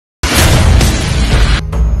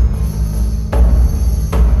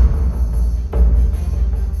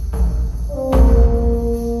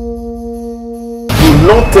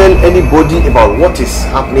not tell anybody about what is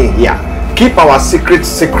happening here. Keep our secret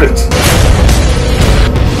secret.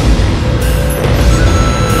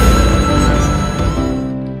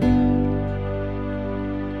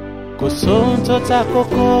 Kò sóhun tó ta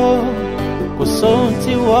kókó, kò sóhun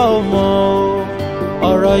tí wọ́n mọ̀,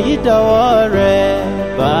 ọ̀rọ̀ yìí dọ̀wọ́ rẹ̀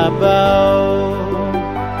bàbá o.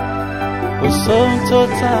 Kò sóhun tó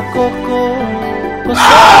ta kókó, kò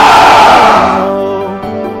sóhun tí wọ́n mọ̀,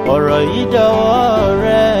 ọ̀rọ̀ yìí dọ̀wọ́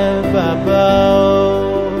rẹ̀ bàbá o.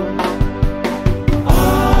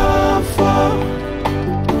 Ọ̀fọ̀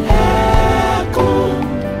ẹ̀kún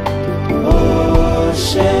ó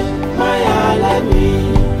ṣe máyà lẹ́mí.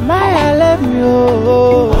 Maya let me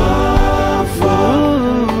oh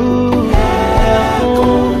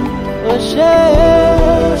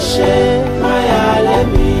she Maya let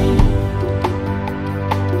me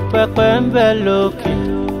pẹpẹ ń bẹ lókè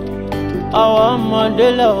ọwọ́ ọmọdé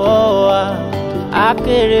lọ́wọ́ wa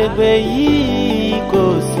akérègbè yìí kò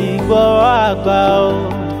sí gbọ́rọ̀ àgbà o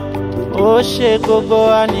ó ṣe gbogbo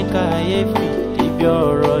wa ní kàyéfì ibi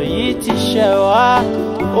ọ̀rọ̀ yìí ti ṣẹ̀ wá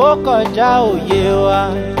ó kọjá òye wa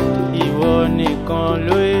ìwọ nìkan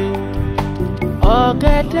lóye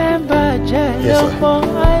ọ̀gẹ̀dẹ̀ ń bàjẹ́ lọ́pọ̀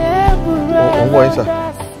ayé búrẹ́ lọ́dà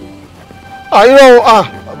sí.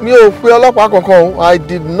 mi ò pe ọlọ́pàá kankan o. I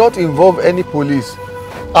did not involve any police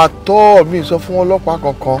at all. Mi sọ fún ọlọ́pàá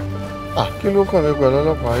kankan. Kí ló kàn mí pẹ̀lú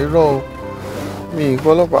ọlọ́pàá? Irọ́ o. Mi ì pọ̀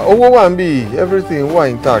ọlọ́pàá. Owó wà ń bì, everything wà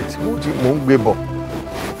intact. Mo ń gbé bọ̀.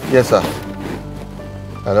 Yes sir.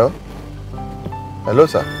 Hello? Hello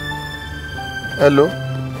sir. Hello.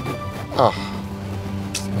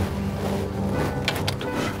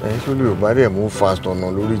 Ẹ̀yin tó lè bá dẹ̀ mú fast ọ̀nà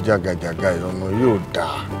lórí jàgàjàgà ìrọ̀nà yóò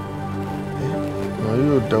dáa. Ọ̀nà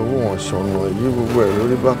yóò dá owó wọn ṣọ̀nà èyí gbogbo ẹ̀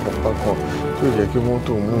lórí bákan tó jẹ́ kí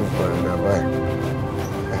mọ́tò mú nǹkan ẹ̀gbà báyìí.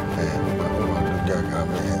 Ọmọ ló jàgà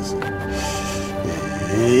mẹ́rin sí.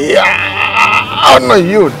 Ọ̀nà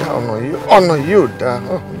yóò dá ọ̀nà yóò dá.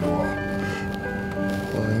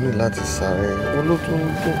 Ọ̀nà ní láti sáré olótún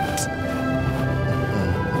dùn.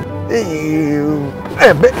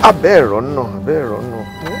 Abẹ́ ẹ̀rọ náà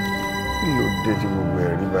kí ló dé tí gbogbo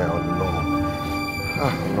ẹ̀rí báyìí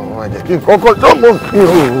ọ̀nà wọn jẹ́ kí n kọ́kọ́ tó mọ̀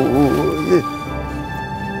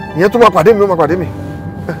ìyẹn tó máa pàdé mi.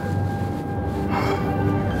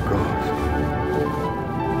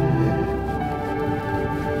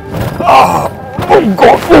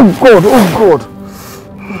 Oh God.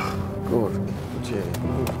 God, jẹ́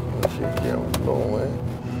ṣe kí ẹ̀ lọ́wọ́ ẹ̀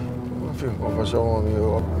wọ́n fi nǹkan kan ṣọ́wọ́ mi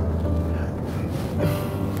o.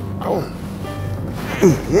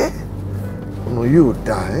 Ọ̀nà yóò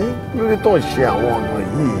dá lórí tó ń ṣe àwọn ọ̀nà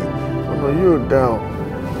yìí. Ọ̀nà yóò dá.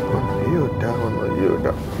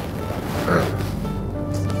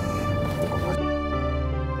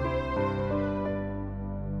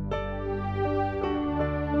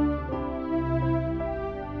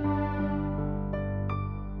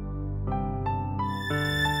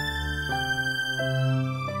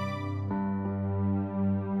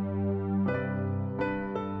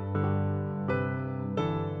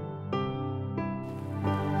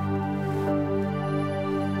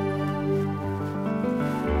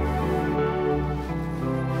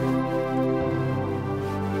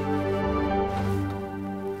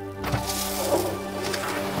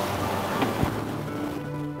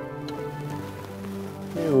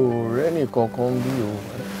 Kankan bí o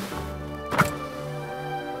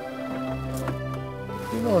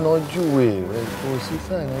nínú ọ̀nà júwe rẹ̀ kò sí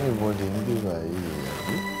sáìnà ìbọdè níbí báyìí.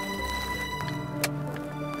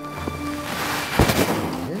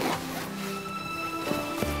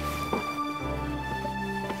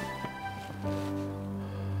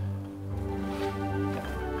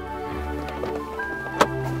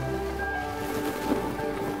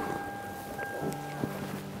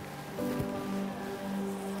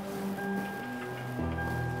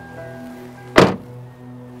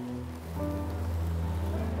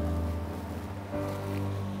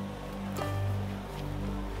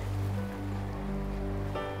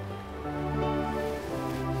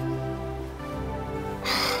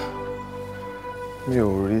 Mi ò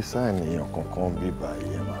rí sáìnì èèyàn kankan bí báyìí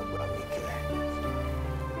ẹ máa gbà mí kẹ́.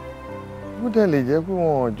 Bó dẹ̀ lè jẹ́ pé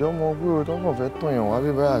wọn ọ̀jọ́ mọ pé o tó kàn fẹ́ tọ̀yàn wá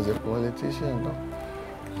bí báyìí as a politician náà.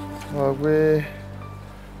 Wọ́n pé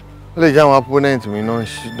ó lè jẹ́ àwọn opponent mi náà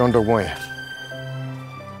dọ́ndọ́gbọ́n yẹn.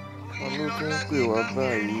 Wọ́n ló tún ń pè wá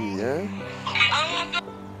báyìí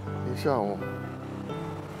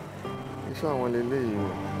iṣẹ́ àwọn leléyìí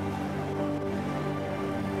o.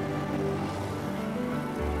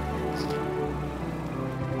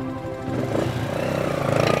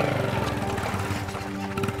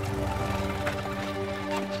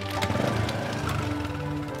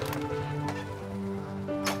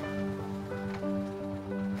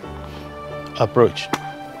 Approach.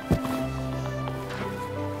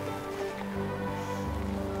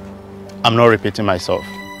 I'm not repeating myself.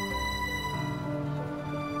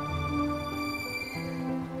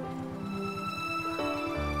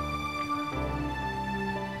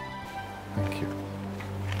 Thank you.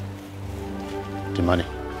 The money.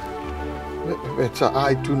 But sir,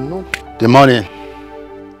 I do not. The money.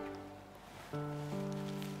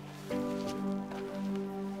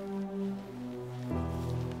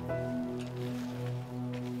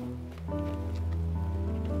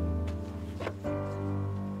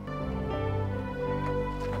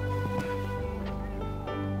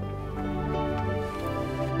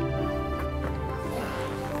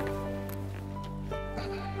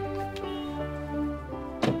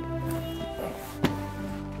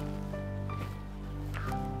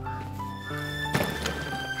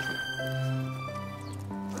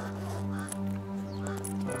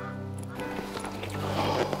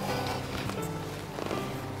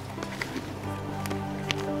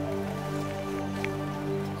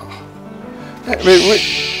 Wait.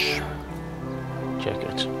 Check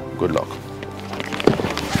it. Good luck.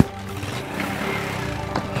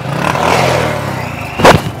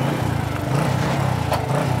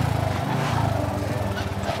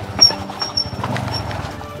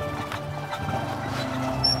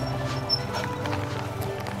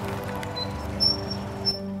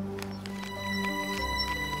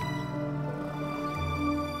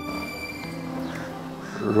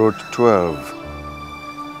 Road 12.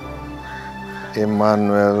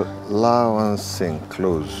 Emmanuel Lawansin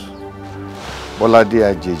Close. Bolade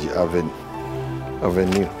Ajeji Avenue.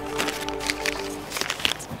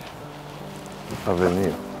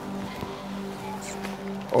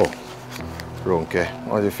 Oh, Ronke.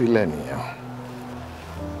 What do you feel anyhow?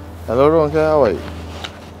 Hello, Ronke. How are you?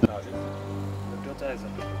 Your daughter is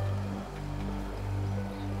in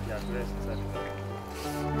the address is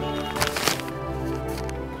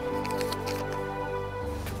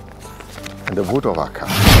In the boot of a car.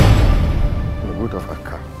 In the boot of a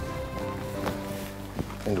car.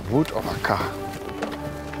 In the boot of a car.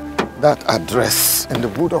 That address in the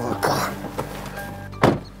boot of a car.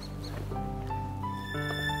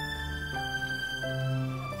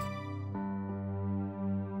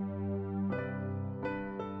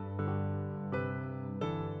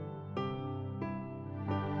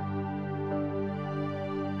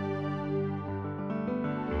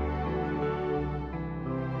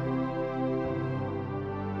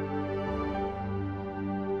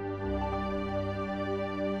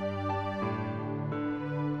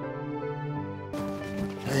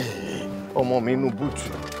 Ọmọ mi nínú búùtù.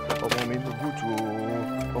 Ọmọ mi nínú búùtù.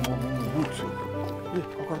 Ọmọ mi nínú búùtù.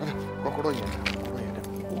 Kọ́kọ́rọ́ yẹn dà.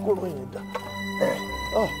 Kọ́kọ́rọ́ yẹn dà.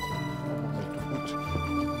 Ọmọ mi nínú búùtù.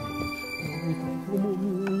 Ọmọ mi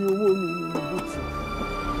nínú búùtù.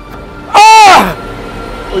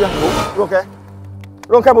 Ó yá, Ronke.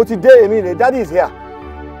 Ronke, mo ti dé èmi rè. Daddy is here.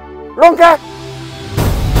 Ronke.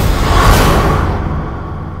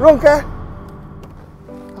 Ronke.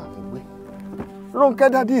 Ronke,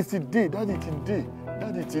 Daddy ti dé. Daddy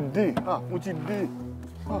ti dé. Mo ti dé.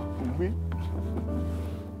 Mo gbé.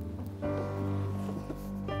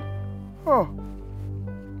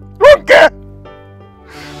 Ronke!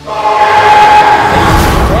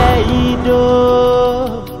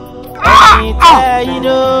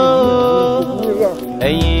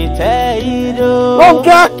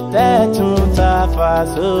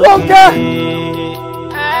 Ronke!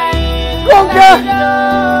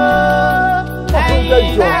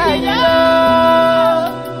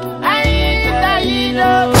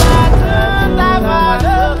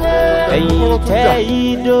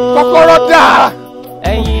 Kọ́kọ́rọ́ dà.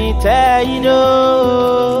 Ẹ̀yin tẹ́ idó,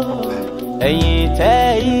 ẹ̀yin tẹ́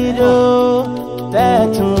idó, tẹ́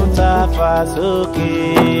tún ta fà sókè.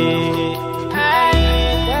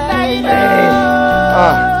 Ẹ̀yin tẹ́ idó,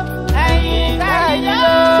 ẹ̀yin tẹ́ idó,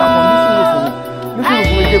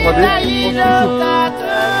 ẹ̀yin tẹ́ idó, tẹ́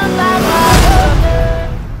tún ta fà sókè.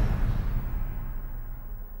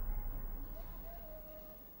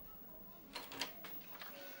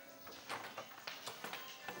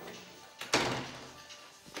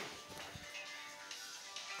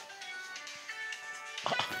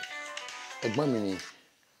 Ẹ̀gbọ́n mi ni.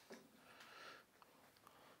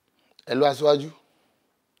 Ẹ lọ aṣáájú.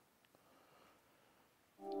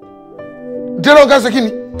 Dèrò ọ̀gá ṣe kí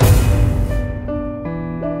ni?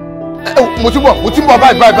 Mo ti ń bọ̀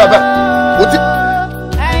báyìí. Mo ti.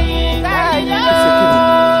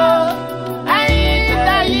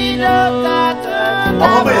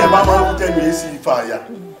 Àwọn bẹ̀yẹn bá máa ń tẹ́nu èsì ìfàyà.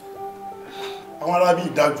 Àwọn arábí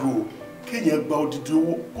ìdájú o, kéèyàn gba odidi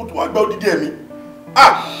owó, kó tó wá gba odidi ẹ̀mí.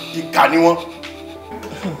 Ìkà ni wọ́n.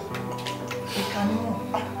 Ìkà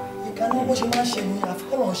ni wọ́n bó ṣe máa ń ṣe ní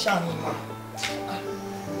àfikọ́lọ̀ ń ṣàánú wa.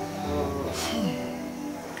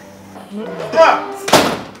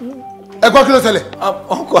 Ẹ gbọ́ kí ló ṣẹlẹ̀?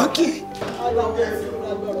 Ọkọ̀ akí.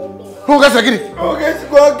 Fún kẹsẹ̀ kí ni? Ọkọ̀ ti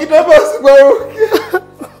gbọ́ kidnappers gbọ́ òkè.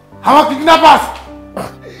 Àwọn kidnappers.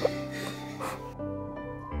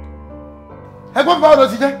 Ẹ gbọ́ báwo ló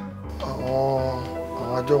ti jẹ́?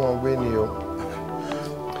 Àwọn àjọmọ̀gbé ni o.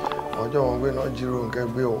 Àwọn àjọmọ̀gbé náà jí Rónkẹ́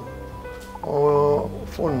gbé o.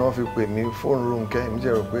 Fóònù náà fi pè mí, fóònù Rónkẹ́, èmi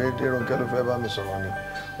jẹ́ rò pé dé Rónkẹ́ ló fẹ́ bá mi sọ̀rọ̀ ni.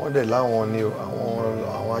 Wọ́n dẹ̀ láwọn ni o,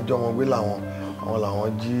 àwọn àjọmọ̀gbé làwọn. Àwọn làwọn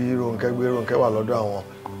jí Rónkẹ́ gbé, Rónkẹ́ wà lọ́dọ̀ àwọn.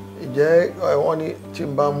 Ìjẹ́ wọ́n ní tí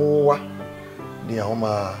n bá mú wá ni àwọn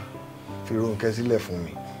máa fi Rónkẹ́ sílẹ̀ fún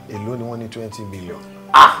mi. Èló ni wọ́n ní 20 million.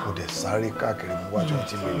 Mo dẹ̀ sáré káàkiri mo wá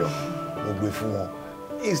 20 million. Mo gbé fún wọn.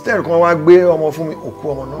 Instead kan wá gbé ọmọ fún mi, òkú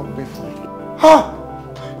ọmọ náà gbé fún mi.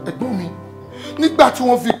 Ẹ̀gbọ́n mi, nígbà tí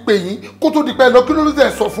wọ́n fi pè yín kó tó di pé lọ kí ló ló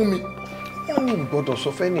dẹ̀ sọ fún mi? Wọ́n ní gbọ́dọ̀ sọ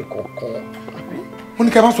fẹ́ nìkankan. Wọ́n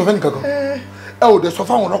ní kí ẹ má sọ fẹ́ nìkankan. Ẹ ò dẹ̀ sọ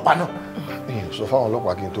fáwọn ọlọ́pàá náà. Mi ò sọ fáwọn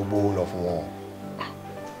ọlọ́pàá kí n tó gbówó lọ fún wọn.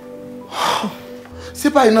 Sí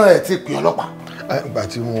báyìí náà ẹ ti pè ọlọ́pàá. Ìgbà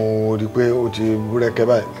tí mo rí pé ó ti búrẹ́kẹ́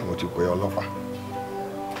báyìí mo ti pè ọlọ́pàá.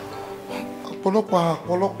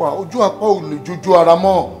 Ọlọ́pàá ojú apá ò lè jojú ara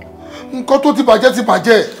mọ́. Nǹkan tó ti bàjẹ́ ti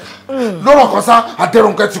bàjẹ́. Lọ́rọ̀ kan sá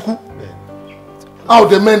Adérónkẹ́ ti kú. A ò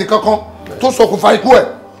dẹ̀ mẹ́ni kankan tó ṣokùnfà ikú ẹ̀.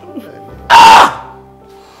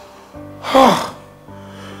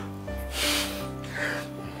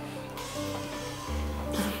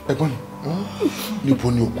 Ẹ̀gbọ́n mi,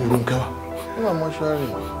 níbo ni òkú Rónkẹ́ wà? Ó wà mọ́ṣúárì.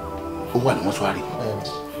 Ó wà ní mọ́ṣúárì.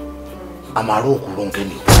 A máa ró òkú Rónkẹ́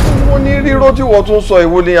ni. Mo ní ríró tí wọ́n tún sọ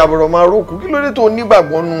ìwo ni àbúrò máa rókù. Kí ló dé tó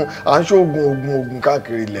nígbàgbọ́ nu à ń ṣoògùn oògùn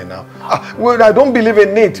káàkiri ilẹ̀ náà? Well, I don't believe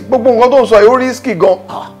in it. Gbogbo nǹkan tó ń sọ yìí ó risky gan.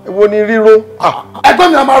 Ìwo ni ríró? Ẹ̀gbọ́n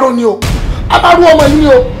mi a máa ró ni o. A máa ró ọmọ yìí ni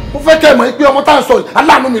o. Mo fẹ́ kẹ́ ẹ mọ̀ pé ọmọ tá à ń sọ yìí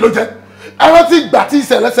aláàánú mi ló jẹ́. Ẹ rántí ìgbà tí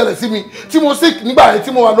ìṣẹ̀lẹ̀ ṣẹlẹ̀ sí mi tí mo sick nígbà yẹn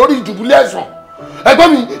tí mo wà lórí ìdùbúlẹ̀ àìsàn. Ẹ̀gbọ́n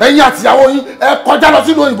mi, ẹ̀yin àtìyàwó yín ẹ kọjá lọ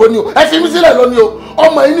sínú òyìnbó ni o. Ẹ fi mí sílẹ̀ lọ ni o.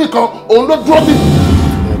 Ọmọ yìí nìkan òun ló dúró sí.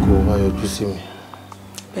 Ẹ kò wá yọjú sí mi.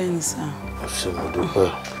 Bẹ́ẹ̀ni sá. Ṣé mo dúpẹ́?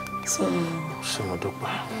 Ṣé mo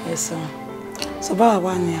dúpẹ́? Ẹ sá. Sọ báwa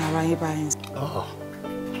wà ní ara yín báyìí.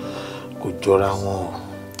 Kò jọra wọn o.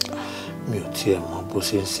 Mi ò tiẹ̀ mọ bó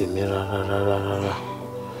ṣe ń ṣe mí rárá.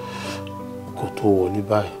 Kò tó wọlé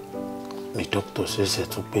báyìí ni dókítà ṣẹ̀ṣẹ̀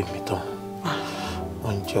tún pè mí tán.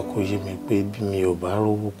 Wọ́n ń jẹ́ kó yé mi pé bí mi ò bá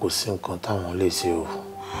rówó kò sí nǹkan táwọn lè ṣe o.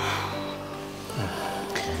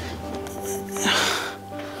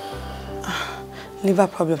 Liver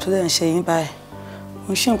problem tó dẹ̀ ń ṣe yín báyìí.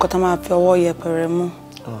 Mo ṣe nǹkan tá máa fi ọwọ́ yẹpẹrẹ mú.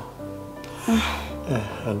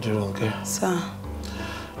 Adérónkẹ́. Sá.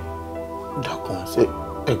 Dákun ṣé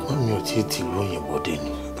ẹ̀gbọ́n mi ò tí ì tìlú òyìnbó dé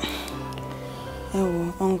ni? Ẹ wo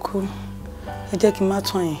uncle, ẹ jẹ́ kí n má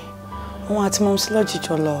tàn yín. Àwọn àti mọ́mísí lọ́jì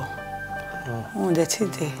jọ lọ. Wọn ò dẹ̀ tí ì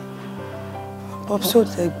dé. Popsi ò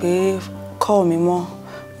tẹ̀ gbé kọ́ọ̀ mi mọ́.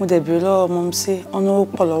 Mo dẹ̀ béèrè lọ́wọ́ mọ́mísí, ọ̀nà ó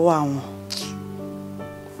pọ̀ lọ́wọ́ àwọn.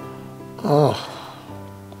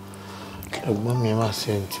 Ẹ̀gbọ́n mi máa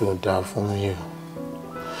ṣe ohun tí ó dáa fún mi o.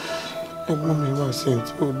 Ẹ̀gbọ́n mi máa ṣe ohun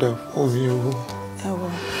tí ó dáa fún mi o. Ẹ wo.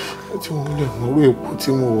 Tí mo lè mọ̀rú èpo tí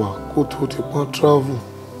mo wà kó tó ti pọ́n travel.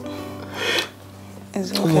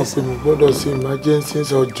 Tó mọ̀ pé mo gbọ́dọ̀ ṣe emergency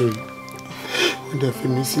surgery. Wọ́n dẹ̀ fi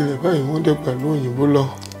mí sílẹ̀ báyìí wọ́n dẹ̀ gbà lóyìnbó lọ.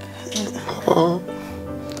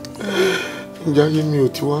 Ǹjẹ́ ayé mi ò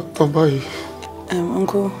ti wá tán báyìí?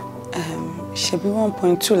 Uncle, ṣebí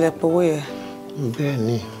 1.2 lẹ́pọ̀ owó yẹn? Bẹ́ẹ̀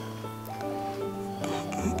ni.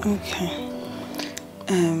 Okay.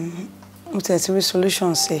 Mo tẹ̀ ti rí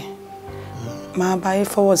solution sí. Màá bá yí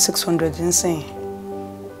forward 600 nísìnyí.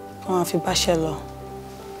 Wọ́n á fi báṣẹ́ lọ.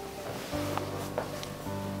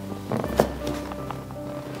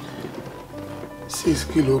 Six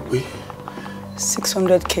kilo pé?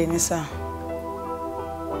 600k ní sá.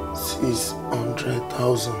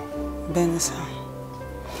 600,000. Bẹ́ẹ̀ ni sá.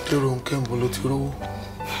 Adérónkẹ́ ń bọ̀ ló ti rówó.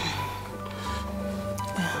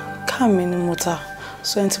 Káà mi ni mo ta.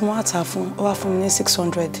 So ẹni tí mo wá tà fún, ó wá fún mi ní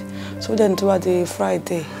 600. So then tó bá di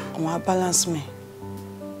Friday, òun á balance mi.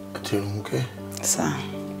 Adérónkẹ́. Sá.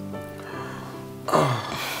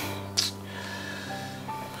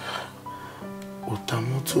 Ó ta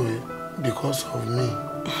mọ́tò ẹ because of me.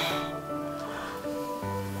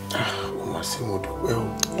 Ó máa sí mo dúpẹ́ o.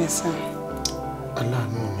 Yes sir.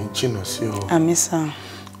 Aláàánú mi jìnnà sí ọ. Àmín sá.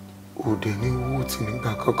 Òde ní owó tí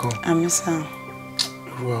nígbà kankan. Àmín sá.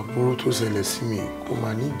 Irú aburú tó ṣẹlẹ̀ sí mi kò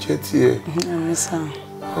máa ní jẹ́ tiẹ̀. Àmín sá.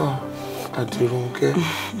 Adérónkẹ́.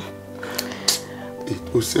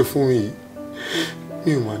 Ètò ṣe fún mi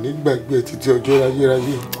Mi ò mà ní gbàgbé títí ọjọ́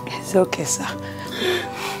ayérayé. It's okay, sir.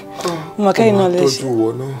 Mo kẹ́yìn náà lè ṣe. Tọ́jú wọ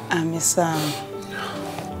náà. Àmì sá.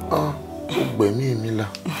 Ó gbẹ̀mí mi là.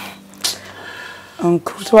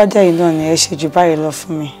 Uncle tó wá jẹ́ yìí náà ni ẹ ṣe jù báyìí lọ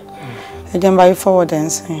fún mi. Ẹ jẹ́ n bá yín forward ẹ̀ ń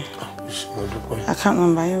sìn. Account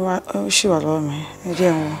number yín wá ó ṣì wà lọ́wọ́ mi. Ẹ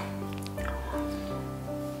jẹ́ n wò.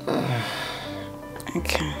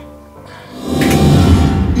 Okay.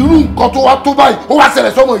 Irú nǹkan tó wá tó báyìí ó wá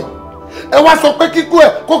ṣẹlẹ̀ sọ́mọ yìí. Ẹ wá sọ pé kíkú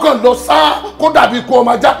ẹ̀ kó kàn lọ sáá kó dàbí ikú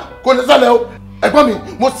ọmọ ajá kó lè ṣẹlẹ̀ o. Ẹ̀gbọ́n mi,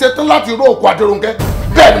 mo ṣetán láti ró òkú Adérónkẹ́.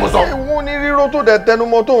 Bẹ́ẹ̀ ni mo sọ. Ewu ni ríró tó dẹ̀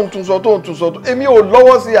tẹnumọ́ tó ń tún sọ. Èmi ò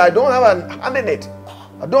lọ́wọ́ sí I don't have an hand in it.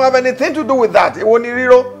 I don't have anything to do with that. Ewu ni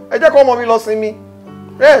ríró. Ẹ jẹ́ kó ọmọ mi lọ sinmi.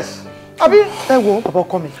 Yes. Àbí? Ẹ wo bàbá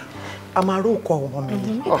ọkọ mi, a máa ró òkú ọmọ mi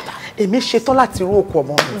ni. Èmi ṣetán láti ró òkú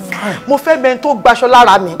ọmọ mi. Mo fẹ́ mẹ́ni tó gbaṣọ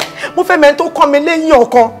lára mi. Mo fẹ́ mẹ́ni tó kọ́ mi lẹ́yìn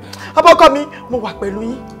ọkàn. Bàbá ọkọ mi, mo wà pẹ̀lú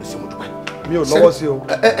yín. Mi ò lọ́wọ́ sí o.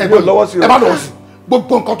 Mi ò lọ́wọ́ sí o. Ẹ má lọ́wọ́ sí.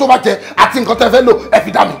 Gbogbo nǹkan tó bá jẹ àti nǹkan tẹ́ fẹ́ lò ẹ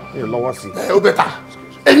fi dá mi. Mi ò lọ́wọ́ sí. Ó bẹ̀ ta.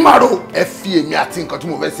 Ẹ̀yin máa ro ẹ fi èmi àti nǹkan tí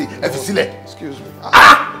mo fẹ́ sí ẹ fi sílẹ̀. Excuse me.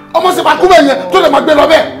 Ọmọ sì máa kú bẹ́ẹ̀ yẹn tó lè máa gbé lọ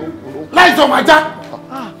bẹ́ẹ̀ láì sọ máa já.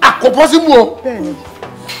 Àkọ́bọ́ sí mu o.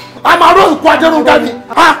 A máa ró ìkú Adérónkẹ́ ni.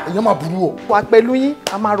 Èèyàn máa burú o. Wà pẹ̀lú yín,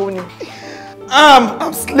 a máa ro ni.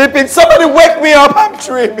 I'm sleeping. Somebody wake me up. I'm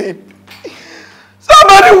dreaming.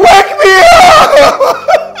 Somebody wake me up.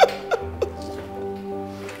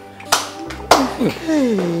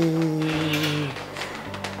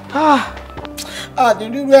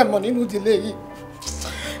 Àdìrírú ẹ̀mọ̀ nínú ìdílé yìí.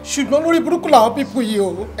 Ṣùgbọ́n lórí burúkú làwọn pípù yìí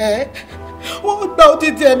o. Wọ́n gba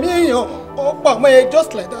odidi ẹ̀mí èèyàn. Wọ́n pa ọmọ yẹn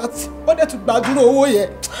just like that. Wọ́n dẹ̀ tún gbàdúrà owó yẹn.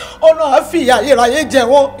 Ọlọ́run á fi ìyà ayérayé jẹ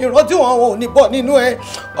wọ́n. Ìrántí wọn ò ní bọ̀ nínú ẹ̀.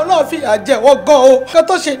 Ọlọ́run á fi ìyà jẹ wọ́n gan o. Kẹ́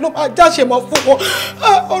tó ṣe ló máa jáṣe mọ́ fún wọn.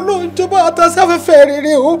 Ọlọ́run jọba àtàsáfẹ́fẹ́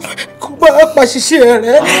rere o. Kó bá a pa ṣiṣẹ́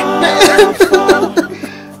rẹ̀.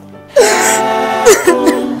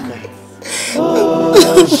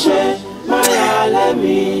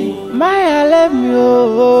 Maya let me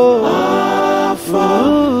oh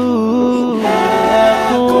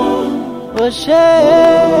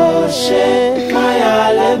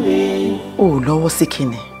Maya let me. Ó lọ́wọ́ sí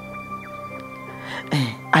kíni.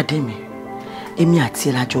 Adémi, èmi àti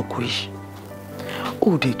ẹ lájọ kú yìí.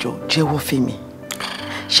 Ó dẹjọ́ jẹ́wọ́ fún mi.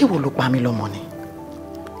 Ṣé wo ló pa mí lọ́mọ ni?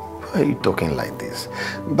 Why are you talking like this?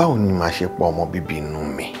 Báwo ni màá ṣe pa ọmọ bíbí inú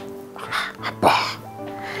mi? Àbá.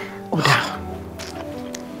 Ó dáa.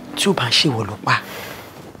 Tí ó bá ń ṣe wọ̀ ló pa.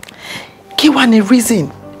 Kí wá ni reason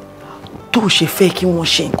tó ṣe fẹ́ kí wọ́n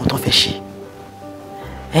ṣe nǹkan tó fẹ́ ṣe?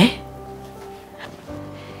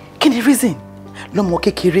 Kí ni reason lọ́mọ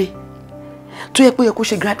kékeré tó yẹ pé yẹ kó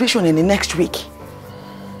ṣe graduation ní next week?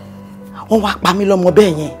 Wọ́n wá pa mí lọ́mọ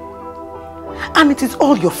bẹ́ẹ̀ yẹn. And it is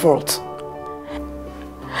all your fault.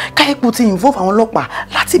 Káyẹ̀pọ̀ ti involve àwọn ọlọ́pàá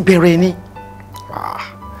láti bẹ̀rẹ̀ ni.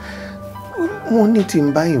 Wọ́n ní tí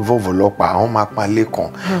n bá involve ọlọ́pàá àwọn máa pa lẹ́kàn.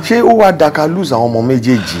 Ṣé ó wá daka lose àwọn ọmọ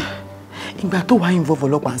méjèèjì? Ìgbà tó wá involve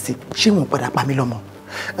ọlọ́pàá sí, ṣé wọ́n padà pa mí lọ́mọ?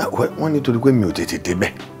 Wọ́n nítorí pé mi ò tètè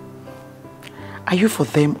débẹ̀. Are you for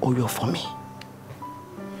them or you're for me?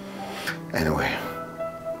 Anyway,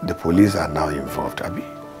 the police are now involved, abi?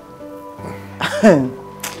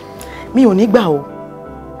 Mi ò ní gbà o.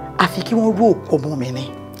 Àfi kí wọ́n ró òkú ọmọ mi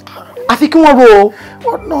ni. Àfi kí wọ́n ró o.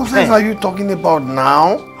 What nonsense are you talking about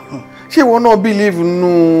now? Ṣé ìwọ náà believe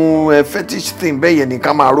nínú fetish thing bẹ́ẹ̀ yẹn ni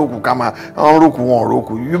ká máa rókù ká máa rókù wọn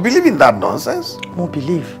rókù? You believe in that nonsense? Mo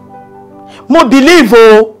believe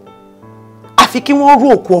o. Àfi kí wọ́n ró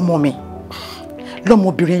òkú ọmọ mi.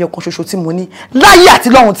 Lọ́mọbìnrin ẹyọ kan ṣoṣo tí mo ní láyé àti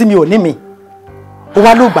lọ́run tí mi ò ní mi. Ó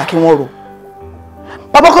wá ló gbà kí wọ́n ró.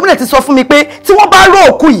 Bàbá gómìnà ti sọ fún mi pé tí wọ́n bá ró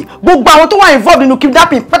òkú yìí gbogbo àwọn tó wà involved nínú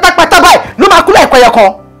kidnapping pátápátá báyìí ló máa kú láìpẹ́ ẹyọ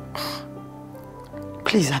kan.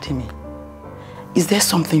 Please, Ademi, is there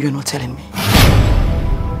something you're not telling me?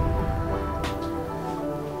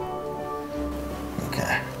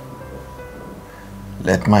 Okay.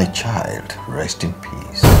 Let my child rest in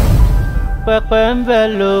peace. Pẹpẹ ń bẹ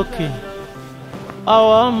lókè,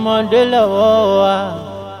 ọwọ́ ọmọdé lọ́wọ́ wa,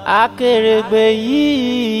 akèrègbè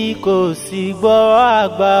yìí kò sì gbọ́rọ̀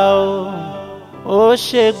àgbà o. Ó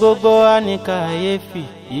ṣe gbogbo wa ní kàyéfì,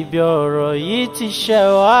 ibi ọ̀rọ̀ yìí ti ṣẹ̀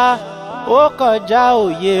wá, ó kọjá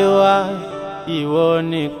òye wa, ìwọ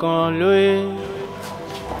nìkan ló yé.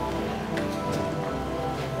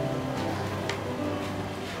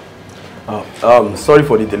 Sorry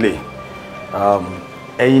for the delay.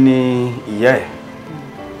 Ẹ̀yin ni ìyá ẹ̀.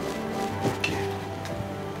 Okay.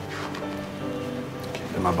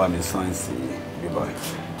 Ẹ máa bá mi sáyẹ̀nsì bíbá ẹ̀.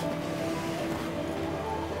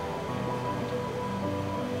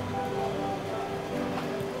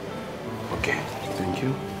 Okay, thank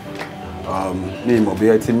you. mi mọ̀ bí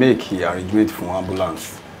ẹ ti make arrangement fún ambulance.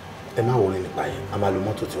 Ẹ má worry nípa yẹn, a máa lo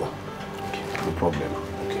mọ́tò tiwa. Okay, no problem.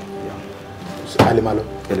 Okay, yeah. So, a lè máa lọ.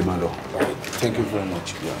 Ẹ lè máa lọ. Thank you very much.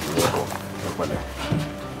 Yeah, you're welcome. Ẹ pẹ̀lẹ́.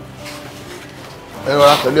 Ẹ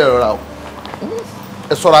rọra pẹ̀lú ẹ rọra o.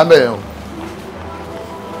 Ẹ ṣọ́ra ńbẹ̀ yẹn o.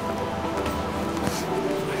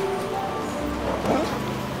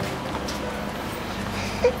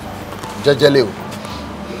 Jẹ́jẹ́lé o.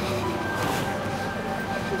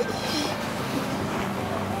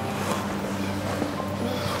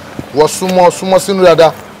 Wọ́n súnmọ́ sínú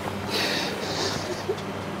dáadáa.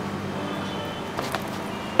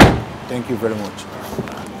 Thank you very much.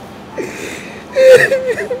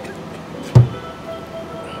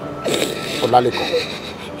 Ọlálékan.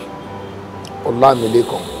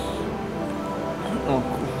 Ọlámilékan.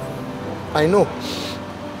 I know.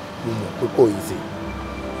 Mo mọ̀ pé kò easy.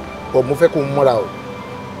 But mo fẹ́ kó mọ́ra o.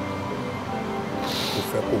 Mo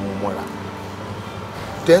fẹ́ kó mọ́ra.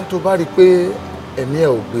 Then tó bá rí pé ẹ̀mí ẹ̀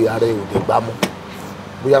ò gbé ara ẹ̀ ò dé gbá mọ́.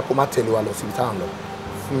 Bóyá kó má tẹ̀lé wa lọ síbi táwọn lọ.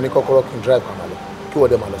 Fún mi ní kọ́kọ́rọ́ kí n drive kan máa lọ. Kí wọ́n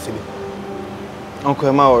dẹ̀ máa lọ sílé. Uncle,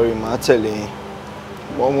 ẹ má worry, màá tẹ̀lé yín.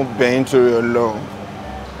 Wọ́n mú bẹ̀yìn torí Ọlọ́run.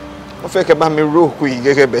 Wọ́n fẹ́ kẹ́ bá mi ró òkú yìí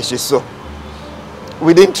gẹ́gẹ́ bẹ̀ ṣe sọ.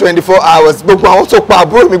 Within 24 hours, gbogbo àwọn tó pa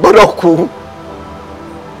àbúrò mi gbọ́dọ̀ kú.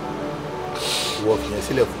 Ìwọ fi yẹn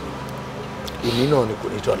sílẹ̀ fún mi. Èmi náà ni kò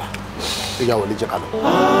ní jọ̀la. Ìyàwó lè jẹ́ ká lọ.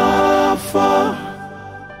 Afọ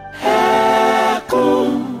ẹkún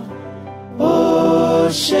ó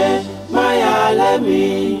ṣe máyà lẹ́mí.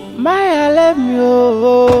 Máyà lẹ́mí o.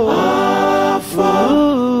 Afọ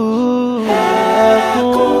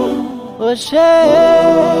ẹkún ó ṣe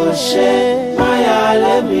máyà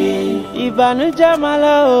lẹ́mí. Ìbànújẹ́ máa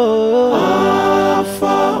lọ o.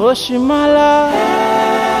 Afọ oṣù máa lọ.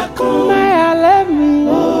 Ẹkún máyà lẹ́mí.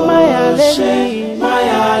 Máyà lẹ́mí.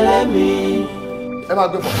 Máyà lẹ́mí. Ẹ máa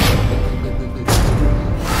gbé bọ̀.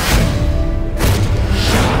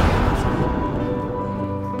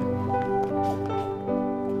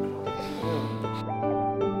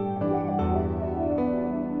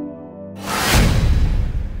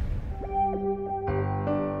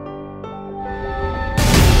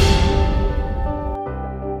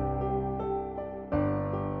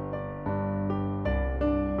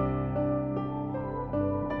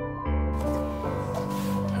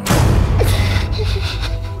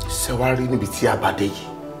 Ṣé wá rí níbi tí a bá dé yìí,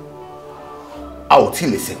 a ò tí ì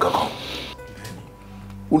lè ṣe kankan.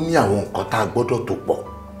 Ó ní àwọn nǹkan tá a gbọ́dọ̀ tó pọ̀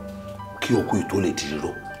kí òkú yìí tó lè di rírò,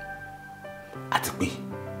 àti pé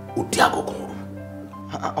ó di aago kan òru.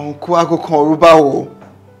 Uncle, aago kan òru báwo?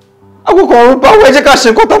 Aago kan òru báwo? Ẹ jẹ́ ká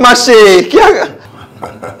ṣe nǹkan tá máa ṣe kí a.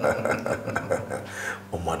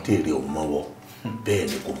 Ọmọdé rẹ̀ ò mọ́wọ́, bẹ́ẹ̀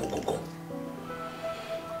ni kò mú gógó.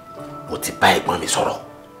 Mo ti bá ẹ̀gbọ́n mi sọ̀rọ̀,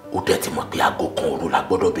 ó dẹ̀ ti mọ̀ pé aago kan òru la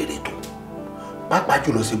gbọ́dọ̀ béèrè tó. Pàápàá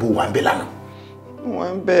jùlọ sí bó wà ń bẹ lánàá.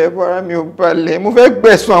 Wọ́n ń bẹ ẹ̀bọ̀ra mi ò balẹ̀. Mo fẹ́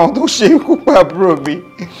gbẹ̀sùn àwọn tó ṣe ikú pa àbúrò mi.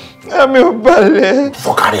 Ara mi ò balẹ̀.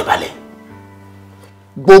 Fọkàn rẹ̀ balẹ̀.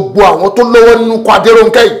 Gbogbo àwọn tó lọ́wọ́ nínú kọ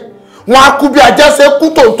Adérónkẹ́ yìí, wọ́n á kú bí ajá ṣe kú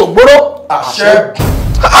tòǹtò gbóró. Àṣẹ.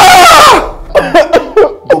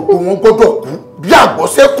 Gbogbo wọn gbọ́dọ̀ kú bí àgbọ̀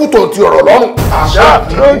ṣe kú tòǹtì ọ̀rọ̀ lọ́rùn. Àṣẹ.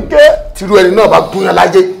 Adérónkẹ́. Tírú ẹni náà bá gúnyán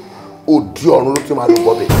láyé, òdi ọ̀run ló ti máa lò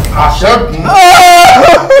bọ́bẹ̀. Àṣẹ.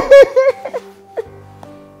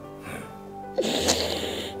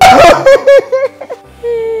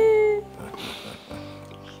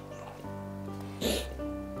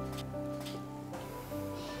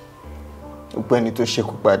 Gbogbo ẹni tó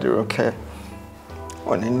ṣekú pa Adérónkẹ́,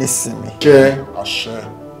 wọ́n ní nísinmi. Àṣẹ.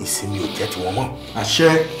 Ìsinmi ò jẹ́ tiwọn mọ́. Àṣẹ.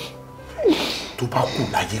 Tó bá kù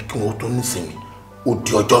láyé kí wọ́n tó nísinmi, ó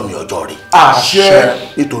di ọjọ́ mi ọjọ́ rẹ̀. Àṣẹ.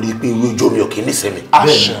 Nítorí pé ìwé ọjọ́ mi ò kì í nísinmi.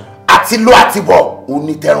 Àṣẹ. Àti lọ àti bọ̀ ó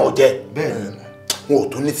ní tẹ́ràn ọjẹ́. Bẹ́ẹ̀ni. Wọn ò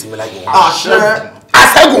tún nísinmi láyé wọn. Àṣẹ.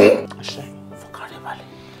 Àṣẹ́gun. Àṣẹ. Fọkàn rẹ̀ balẹ̀.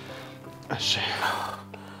 Àṣẹ.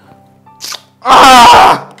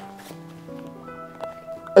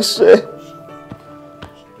 Àṣẹ.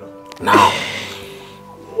 Now,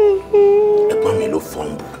 ẹ̀gbọ́n mi ló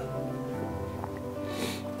fọ́nbù.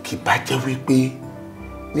 Kì bá jẹ́ wípé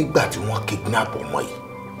nígbà tí wọ́n kidnap ọmọ yìí,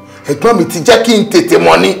 ẹ̀gbọ́n mi ti jẹ́ kí n tètè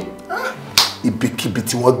mọ̀ ní ibikíbi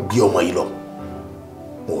tí wọ́n gbé ọmọ yìí lọ.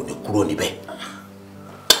 Wọn ò ní kúrò níbẹ̀.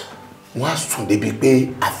 Wọ́n á sùn débi pé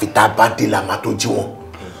àfitá bá dé la máa tó jí wọn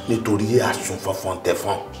nítorí àsùn fọnfọn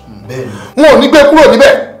tẹ̀fọn. Wọn ò ní gbé kúrò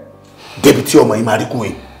níbẹ̀ débi tí ọmọ yìí máa rí kú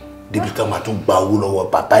yìí, débi tí wọ́n máa tún gba owó lọ́wọ́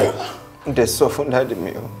bàbá ẹ̀. Mo dẹ̀ sọ fún dáàdì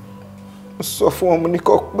mi o. Mo sọ fún wọn, mo ní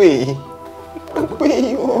kó pè é.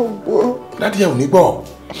 Pé wọ́n gbọ́. Dáàdì ẹ̀ ò ní gbọ́.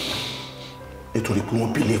 Nítorí pé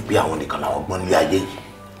wọ́n bílẹ̀ pé àwọn nìkan làwọn gbọ́n nílé ayé yìí.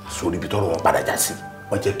 Sórí ibi tọ́rọ̀ wọn padà já sí.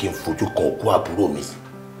 Wọ́n jẹ́ kí n fojú kan òkú àbúrò mi.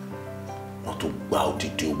 wọ́n tó gba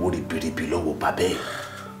odidi owó ribiribi lọ́wọ́ bàbá ẹ̀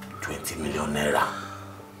 20 million naira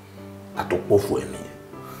àtòpọ̀fọ̀ ẹ̀mí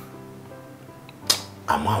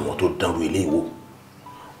àmọ́ àwọn tó dánrò ilé ìwò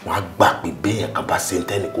wọ́n á gbà pé bẹ́ẹ̀ kan bá ṣe ń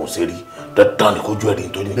tẹ́nì kò ṣe rí dandan ní kójú ẹ̀rí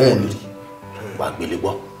nítorí nǹkan rí wà gbélé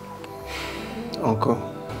gbọ́. Uncle,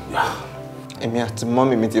 èmi àti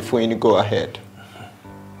mọ́mì mi ti fún yín ní go ahead.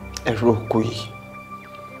 Ẹ̀rọ òkú yìí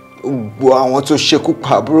gbogbo àwọn tó ṣekú pa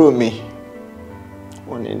àbúrò mi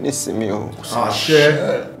wọ́n ní nísìmí o. àṣẹ.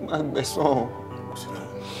 má gbẹ̀san o.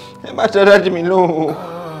 ẹ má tẹ́ dáàdì mi lóhùn.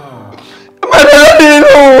 ẹ má tẹ́ dáàdì mi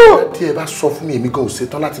lóhùn. tí ẹ bá sọ fún mi èmi gan ò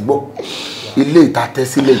ṣetán láti gbọ́ ilé ìta tẹ́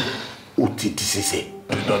sílẹ̀ ó ti di ṣíṣe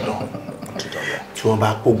dandan tí wọ́n bá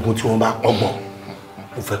kógun tí wọ́n bá kọ́gbọ̀n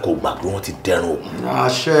mo fẹ́ kó gbà pé wọ́n ti dẹrùn òkú.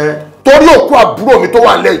 àṣẹ. torí òkú àbúrò mi tó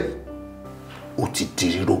wà lẹ́yìn ó ti di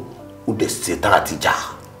ríro ó dẹ̀ ṣetán àti jà.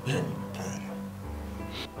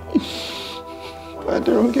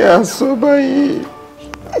 Fàdúrókè àsọ báyìí.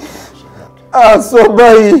 Àsọ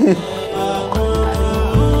báyìí.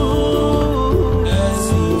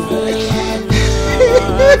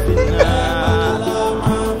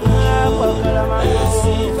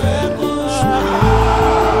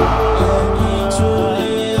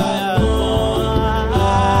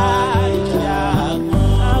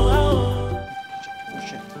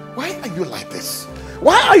 Why are you like this?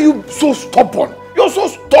 Why are you so stubborn? You're so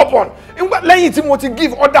stubborn. Lẹ́yìn tí mo ti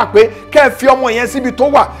give order pé kẹ́ ẹ fi ọmọ yẹn síbi tó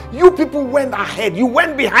wà, you people went ahead, you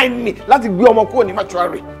went behind me láti gbé ọmọ kúrò ní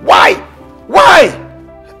mortuary. Why? Why?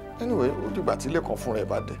 Anyway, ó dìgbà tí ilé kan fún rẹ̀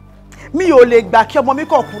bá dé. Mi ò lè gbà kí ọmọ mi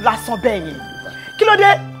kàn kú lásán bẹ́ẹ̀ yẹn. Kí ló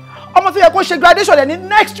dé? Ọmọ tó yẹ kó ṣe graduation rẹ̀ ní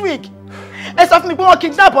next week. Ẹ sọ fún mi pé wọ́n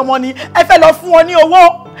kidnap ọmọ ni, ẹ fẹ́ lọ fún wọn ní owó.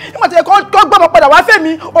 Nígbà tó yẹ kó gbọ́mọ padà wá fẹ́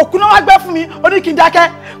mi, òkú náà wá gbẹ́ fún mi, ó ní kí n dákẹ́.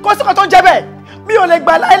 Kó sí kan tó ń jẹ́ bẹ́ẹ̀. Mi ò lè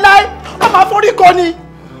gbà láéláé, ọmọ àforíkọ ni.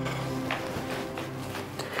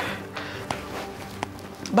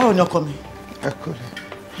 Báwo ni ọkọ mi? Ẹ kú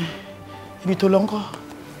rẹ̀. Ibi tó lọ ń kọ́.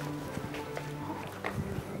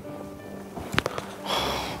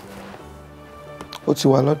 Ó ti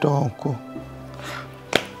wà lọ́dọ̀ uncle.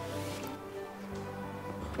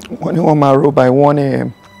 Wọ́n ní wọ́n máa roll by 1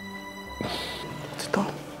 a.m. Títọ́.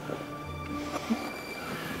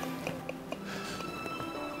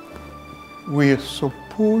 We're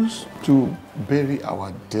supposed to bury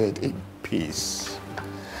our dead in peace.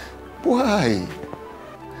 Why?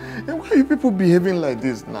 And why are you people behaving like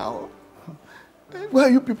this now? Why are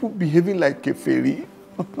you people behaving like keferi?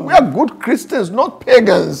 We are good Christians, not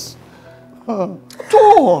pagans. At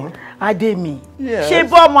all. Ademi. Yes. Ṣé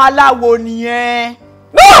bọ́mọ aláwo nìyẹn?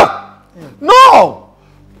 No! No!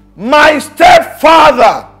 My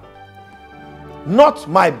stepfather, not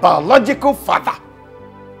my biological father.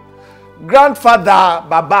 Grandfather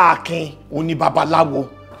Baba Akin, Uni Babalawo.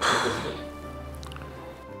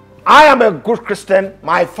 I am a good Christian.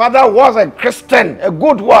 My father was a Christian, a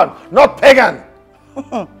good one, not pagan.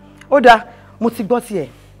 Oda, mo ti gbọ́ tiẹ̀.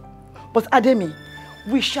 But Ademi,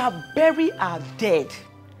 we shall bury our dead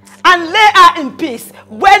and lay her in peace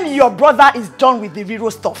when your brother is done with the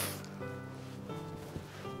real stuff.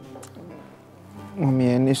 Mommy,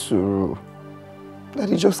 ẹ ní sùúrù.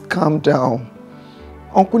 Daddy, just calm down.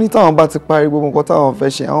 Uncle ní táwọn bá ti parí gbogbo nǹkan táwọn fẹ́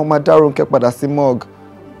ṣe, àwọn máa dá Rónkẹ́ padà sí morgue.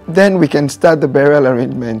 Then we can start the burial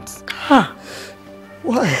arrangements. Why?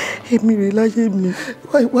 Why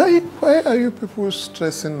are you people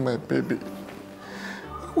stressing my baby?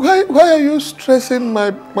 Why are you stressing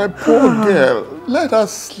my poor girl? Let her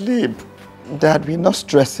sleep. Dad, we're not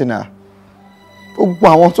stressing her. Gbogbo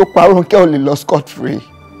àwọn tó pa Rónkẹ́ ò lè lọ scot free.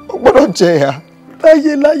 Ó gbọ́dọ̀ jẹ ya.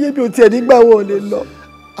 Láyé mi ò tiẹ̀ nígbà wo lè lọ.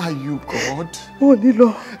 Are you God? Ó ní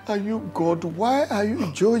lọ. Are you God? Why are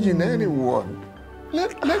you judging anyone?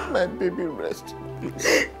 Let my baby rest,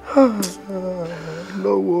 please.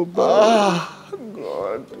 Lọ́wọ́ bá.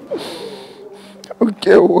 God.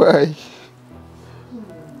 Okay, why?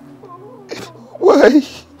 Why?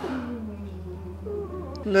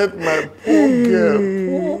 Let my poor girl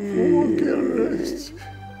rest.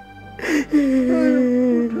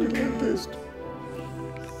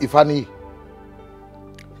 Ifani,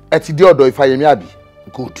 ẹ ti dé ọ̀dọ̀ Ifáyẹmí àbí?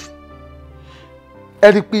 Good.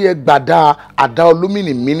 Ẹ rí pé ẹ gbàdá àdá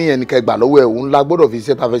olómìnì mí ní ẹnì kẹgbà lọ́wọ́ ẹ̀ òun la gbọ́dọ̀ fi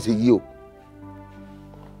iṣẹ́ ta fẹ́ ṣe yí o.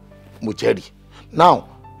 Mo jẹ́rìí. Now,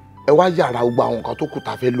 ẹ wá yàrá gbogbo àwọn nǹkan tó kù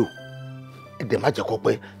ta fẹ́ lò. Ẹ dẹ̀ má jẹ́ kó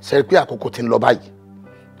pẹ́. Ṣé pé àkókò ti ń lọ báyìí?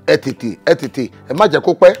 Ẹ tètè, ẹ má jẹ́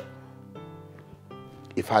kó pẹ́.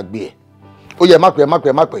 Ifá gbé ẹ. Ó yẹ má pẹ́.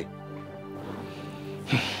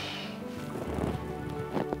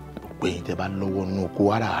 Pé yín tẹ́ bá lọ́wọ́ nínú oko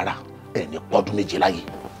háràhárà ẹ̀ ní pọ́dún méje láyé.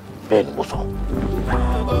 Bẹ́ẹ̀ ni mo sọ.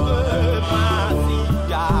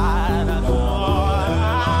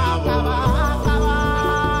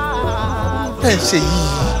 tẹ́ ẹ ṣe yìí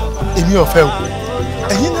èmi ò fẹ́ o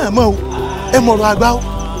ẹ̀yin náà mọ̀ o ẹ mọ̀rọ̀ àgbà o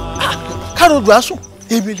kárọ̀dù àsùn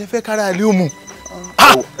èmi lè fẹ́ kára ilé òmù.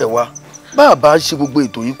 ẹ wá bá a bá ṣe gbogbo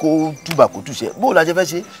ètò yìí kó túbà kó túṣẹ bó o la ṣe fẹ́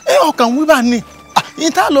ṣe. ẹ ọkàn wíwà ni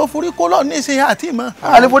ìta lọ forí kó lọ ní ìṣe àti ìmọ̀.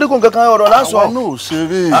 àlè forí kó nǹkan kan ọ̀rọ̀ lásán. àwọn náà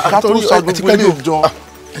ṣeré ká tó sa gbogbo ilé ìjọ.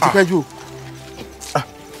 ẹ ti pẹ́ jù o.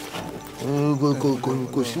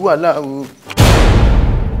 kò sí wàhálà o.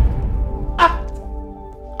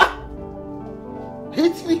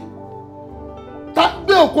 hitri ta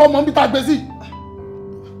gbé òkú ọmọ mi ta gbé sí.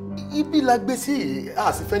 ibi la gbé sí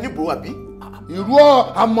a sì fẹ́ níbo àbí. irú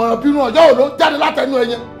àmọ̀ràn bínú ọjọ́ òun ló jáde látẹnu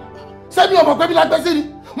ẹ̀yẹn sẹ́mi ọmọ pé bí la gbé sí ni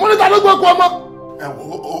mo ní ta ló gbé òkú ọmọ. ẹ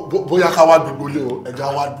wo bóyá ká wá gbogbo lé o ẹja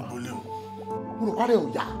wá gbogbo lé o. mo rò párẹ̀ ò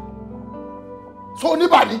yá so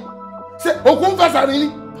oníbàdí ṣe òkú ń fẹsẹ̀ rìn ni.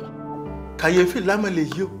 kàyéfì lámẹ̀lẹ̀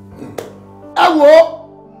yìí o. ẹ wò ó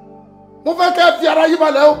mo fẹ́ kẹ́ fi ara yí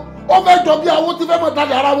balẹ̀ o ó fẹ́ jọ bí àwọn tí fẹ́ mọ̀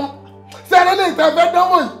dalẹ̀ ara wọn sẹ́rẹ́ lè tẹ́ fẹ́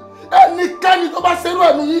dánwò yìí ẹnikẹ́ni tó bá ṣerú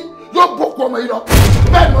ẹ̀mí yìí yóò bòkú ọmọ yìí lọ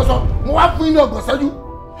bẹ́ẹ̀ ni mo sọ mo wá fún yín ní ọgbọ̀n ṣẹ́jú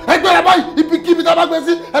ẹgbẹ́ rẹ báyìí ibikíbi tá a bá gbé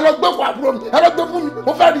sí ẹ lọ gbé fún àbúrò mi ẹ lọ gbé fún mi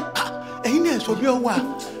mo fẹ́ rí. ẹ̀yin náà sọ bí ọ wà.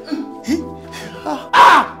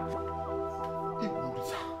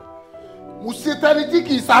 mo ṣe tẹni tí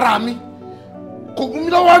kì í sára mi kò gún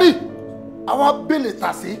mi lọ́wọ́ rí àwa bèlè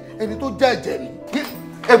tà sí ẹni tó jẹ́ ẹ̀jẹ̀ mi.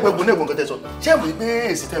 ẹgbẹ̀gbọ̀n náà gbọ̀ngàn tẹ sọ ṣé ìwé pé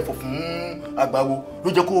èsì tẹ fọ fún àgbáwo ló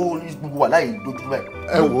jẹ́ kó gbogbo wà láì dojú báyìí.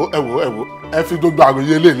 ẹ wo ẹ fi gbogbo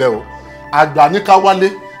àròyé lè lẹ o àgbà ní ká wálé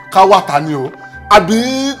ká wà ta ni o àbí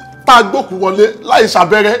tá a gbókù wọlé láì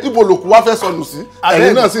ṣàbẹ̀rẹ̀ ibo lòkù wá fẹ́ sọnù sí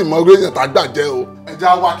ẹ̀yin náà sì mọ orí èèyàn tá a gbà jẹ́ o ẹ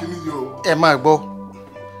já wá kíní yìí o. ẹ máa gbọ́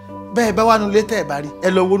bẹ́ẹ̀ bá wà nù létẹ̀ ẹ̀ bá rí ẹ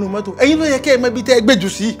lọ wọnú mọ́tò ẹ̀yin ló yẹ kẹ́ ẹ mọ ibi tẹ́ ẹ gbèjù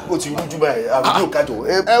sí. o ti rújú báyìí àrùn yóò kájọ.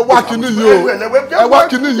 ẹ wá kíní yìí o ẹ wá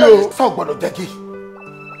kíní yìí o. sọ gbọ́dọ̀ jẹ́ kí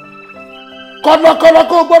kọlọkọlọ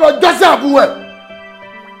kó gbọ́dọ̀ jọ́sí àbúrò ẹ̀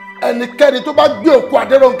ẹnikẹ́ni tó bá gbé òkú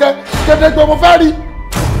Adérónkẹ́ gédégbé mo fẹ́ rí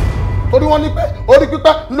torí wọ́n ní pé orí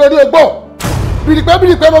pípẹ́ lórí ogbó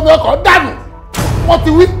bìrìpẹ́ mo fẹ́ kọ́ dànù wọ́n ti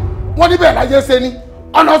wí wọ́n níbẹ̀ láyé ṣe ni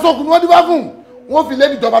ọ̀nà sókun ni wọ́n dífá fún wọ́n fi lé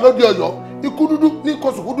níjọba lóde Ọ̀yọ́ ikú dúdú ní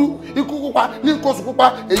kóṣù dúdú ikú pupa ní kóṣù pupa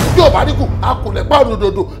èyí tí ò bá dínkù akùnlẹ̀ pa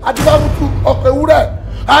òdòdó adífáfútú ọkọ̀ ewúrẹ́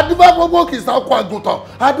adífáfúgbó kìsà ọkọ̀ àgùntàn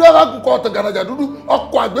adífáfúkọ ọ̀tàn gàdàjà dúdú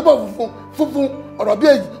ọkọ̀ àgbébọ̀ funfun ọ̀rọ̀ bí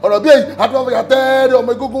èyí adífáfúyà tẹ́ẹ̀rẹ́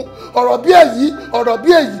ọmọ egúngún ọ̀rọ̀ bí èyí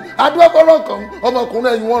adífáfọ́lọ́kàn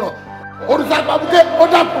ọmọkùnrin ẹ̀yìn wọ̀ràn òrùka pàbùkẹ́ ó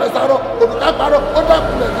dàkùnlẹ̀ sàárọ̀ òrùka parọ́ ó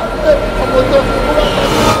dàkùnlẹ̀ sàárọ̀ ọmọ ojú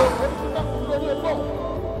ọmọ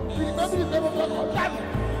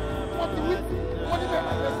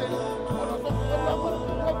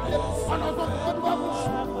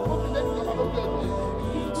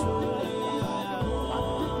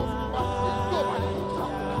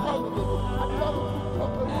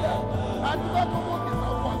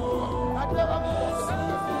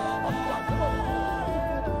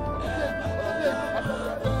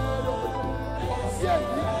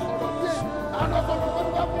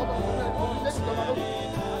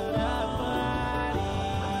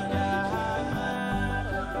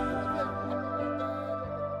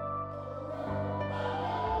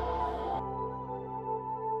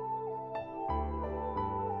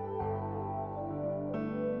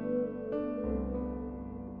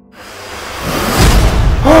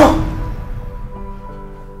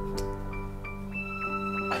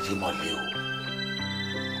mọ̀lẹ́ o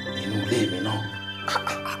inú ilé mi náà.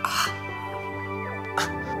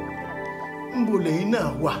 ń bo lẹ́yìn náà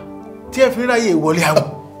wà tí ẹ fi ráyè ìwọlé àwọn.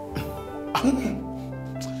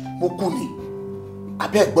 mo kú ni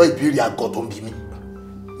abẹ́ ẹ̀gbọ́n ìbéèrè àgọ́ tó ń bí mi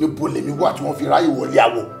níbo lèmi wà tí wọ́n fi ráyè ìwọlé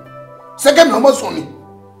àwọ̀ sẹ́kẹ̀mì ọmọ sùn ni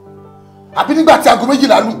àbí nígbà tí aago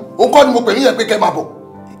 12 lù òun kọ́ ni mo pè ní yẹn pé kẹ́ máa bọ̀.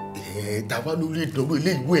 tàwa ló lè dọ̀rọ̀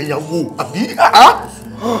ilé ìwé ẹ̀yàwó àbí.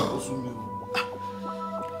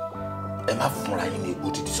 ẹ má fúnra yín ní egbò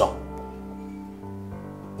títí sàn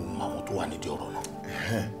ó mọ àwọn tó wà nídìí ọ̀rọ̀ náà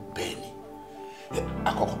bẹ́ẹ̀ ni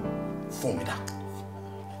àkọ́kọ́ fún mi dá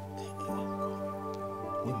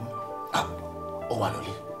ó wà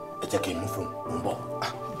lọ́lé ẹ jẹ́ kí n mú fún un bọ̀.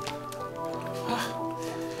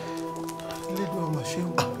 lédè ọmọ ṣé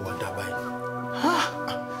o. wọ́n dábàá yìí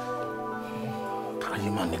ayé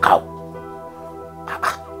máa ní ká o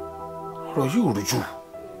ọ̀rọ̀ yìí ò rújú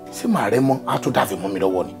ṣé màá rẹ mọ́ á tún dàbí mọ́ mi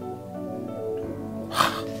lọ́wọ́ ni.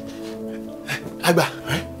 àgbà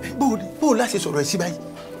bóò láti sọ̀rọ̀ ẹ̀ sí báyìí.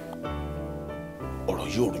 ọ̀rọ̀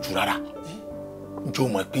yìí ò rújú rárá njó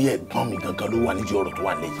mọ̀ pé ẹ̀gbọ́n mi gangan ló wà nídìí ọ̀rọ̀ tó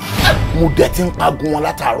wà lẹ́yìn mo dẹ̀ ti ń pagun wọn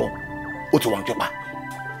látàárọ̀ ó ti wà ń pípa.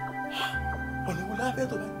 ọ̀nà wo láfẹ́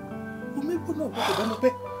tó báyìí omi gbóná ọ̀gbọ́n tó bá lọ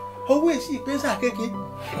pẹ́ ọwọ́ èsì ìpẹ́sà kéèké.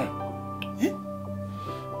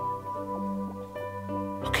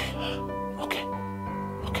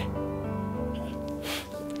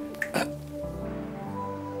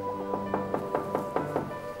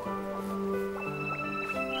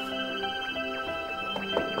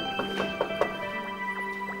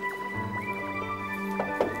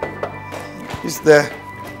 Who's there?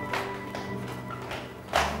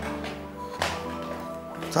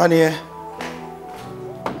 Tanya.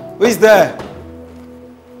 Who is there?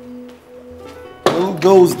 Who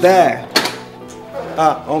goes there?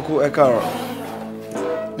 Ah, Uncle Ekaro.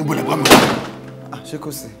 Níbo lẹ gbọ́ mi? Ah, ṣé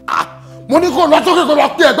kò sí? Mo ní kó lọ sókè kó lọ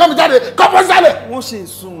pé ẹ̀gbọ́n mi jáde kó bọ́ sálẹ̀. Wọ́n ṣe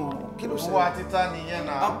ìsun. Kí ló ṣe? Owó àti Taniyan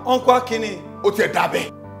náà. Uncle Akini. Ó tiẹ̀ dà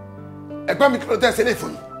bẹ́ẹ̀. Ẹ̀gbọ́n mi kí ló tẹ́ ṣe lè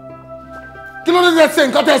fún mi? Kí ló tẹ́ ṣe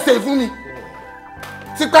nǹkan tẹ́ ṣe fún mi?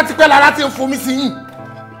 Tipẹ́tipẹ́ lára ti ń fún mi sí yín.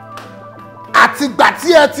 Àtìgbà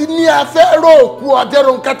tí ẹ ti ní ẹ fẹ́ rò òkú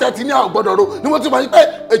Adérónkẹ́ tẹ́ ti ní àwọn gbọ́dọ̀ ro ni mo ti mọ̀ yín pé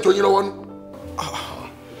ejò yín lọ́wọ́ nú.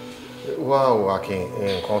 Wá o Akin,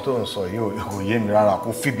 nǹkan tó ń sọ yìí kò yé mi rárá,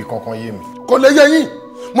 kò fìbí kankan yé mi. Kò lè yé yín,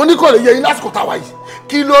 mo ní kò lè yé yín lásìkò táwa yìí.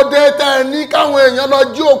 Kí ló dé tẹ́ ẹ ní káwọn èèyàn lọ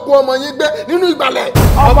jí òkú ọmọ yín gbé nínú ìgbàlẹ̀?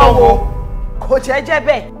 Ọmọ wo? Kò jẹ́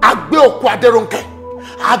bẹ́ẹ̀. A gbé òkú Adérónkẹ́,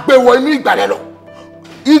 a gbé wọ inú ìgbàlẹ̀ lọ.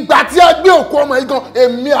 Ìgbà tí a gbé òkú ọmọ yín gan,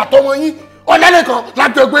 èmi àtọmọ yín ọ̀lẹ́nìkan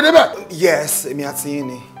láti ọgbẹ́ débẹ̀. Yes, èmi àti yín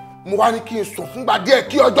ni. Mo wá ní kí n sùn fúngbà díẹ̀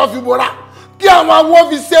kí ọjọ́ fi bora, kí àwọn awó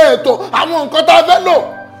fi ṣe ètò àwọn nǹkan tá a fẹ́ lò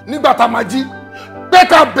nígbà tá a máa jí. Pé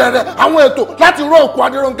ká bẹ̀rẹ̀ àwọn ètò láti ró òkú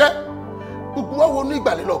Adérónkẹ́. Gbogbo wa wo ní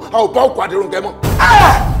ìgbàlẹ̀ lọ, a ò bá òkú Adérónkẹ́ mọ́.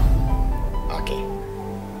 Akin,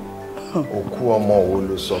 òkú ọmọ wo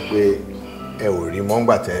ló sọ pé ẹ ò rí mọ́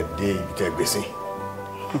ńgbà tẹ́ dé ibi tẹ́ gbé sí?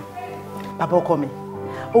 Bàbá ọkọ mi,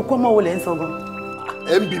 òkú ọmọ wo lẹ ń sọ gan?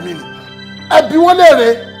 Ẹ ń bi mí ni. Ẹ bi wọ́n léèrè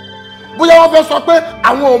bóyá wọ́n fẹ́ sọ pé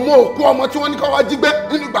àwọn ò mọ òkú ọmọ tí wọ́n ní ká wá jí gbé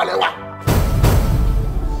nínú ìgbàlẹ̀ wa.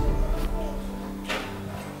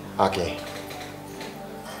 Akin,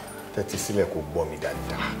 tẹ́tí sílẹ̀ kó gbọ́ mi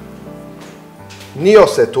dáadáa. Ní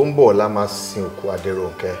ọ̀sẹ̀ tó ń bọ̀ la máa sin òkú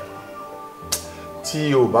Adérónkẹ́.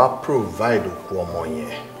 Tí o bá provide òkú ọmọ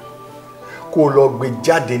yẹn, kó lọ gbé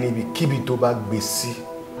jáde níbikíbi tó bá gbé sí.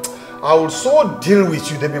 I will so deal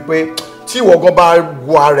with you débi pé tí ìwọ gan bá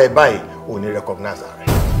wo ara ẹ báyìí, ò ní recognize ara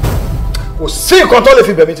ẹ. Kò sí nǹkan tó lè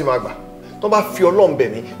fi bẹ̀mí tí máa gbà. Tó bá fi Ọlọ́run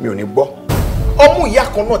bẹ̀mí, mi ò ní gbọ́. Ọmú ìyá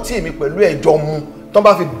kan náà tí èmi pẹ̀lú ẹjọ́ mu, tó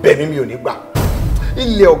bá fi bẹ̀mí mi ò ní gbà.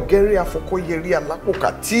 Ilẹ̀ ọ̀gẹ́rẹ́ afọkọ́yẹrí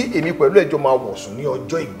alápòkà tí èmi pẹ̀lú ẹjọ́ máa wọ̀sùn ní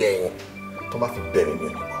ọjọ́ ìgbẹ̀yìn, tó bá fi bẹ̀mí mi ò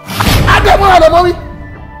ní gbọ́.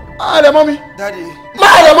 Àdèmọ́ mi. Daddy.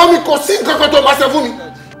 Máa rẹ̀ mọ́ mi kò sí nǹkan kan tó máa ṣe fún mi.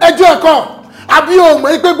 Ẹjọ́ ẹ̀kọ́. Àbí o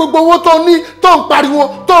mọ̀ pé gbogbo owó tó ní tó ń pariwo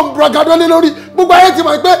tó ń brọgadọ́ lé lórí gbogbo ayé ti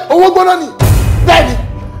mọ̀ pé owó gbóná ni. Bẹ́ẹ̀ni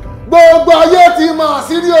gbogbo ayé ti mọ̀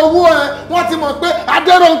àṣírí owó ẹ wọ́n ti mọ̀ pé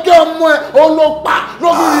Adérónkẹ́ ọmọ ẹ òun ló pa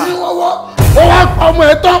lóbìnrin ní wọ́wọ́. Ó wá pa ọmọ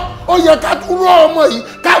ẹ tán ó yẹ ká tún rọ ọmọ yìí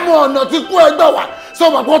ká mọ ọ̀nà tí kú ẹgbẹ́ wà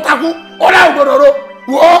sọ̀rọ̀ kó takú ó dá ògbòdò ro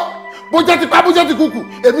wò ó bó jẹ́ ti pa bó jẹ́ ti kúkú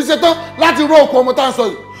èmi ṣe tán láti rọ òkú ọmọ tá à ń sọ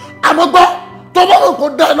yìí. Àmọ́ gbọ́ tó bá wọn kò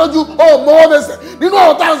dá ẹ lójú ó mọ́wọ́ bẹ̀sẹ̀ nínú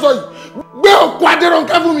ọ̀rọ̀ tá à ń sọ yìí. Gbé òkú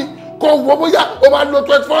Adérónkẹ́ fún mi kò wọ bóyá o máa lo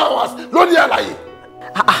 24 hours lórí àlàyé.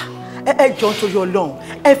 Ẹ jọ̀ọ́ nítorí Ọlọ́run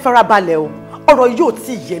ẹ farabalẹ̀ o ọ̀rọ̀ yóò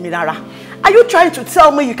tí ì yé mi rárá. Are you trying to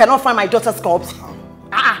tell me you cannot find my daughter's corpse?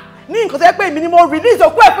 Ní nǹkan tó yẹ pé èmi ni mo release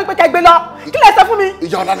òkú ẹ̀ pípẹ́ kẹgbẹ́ lọ kí lẹ sọ fún mi.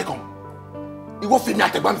 Ìyá Ọlálẹ́kan ìwọ fi mi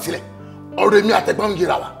àtẹ̀gbọ́n mi sílẹ̀ ọ̀rọ̀ èmi àtẹ̀gbọ́n mi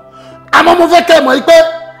yíra wa àmọ́ mo fẹ́ kẹ́ ẹ mọ̀ yìí pé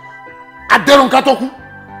Adérónkẹ́ tó kú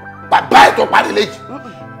bàbá ẹ̀ tó parí léjì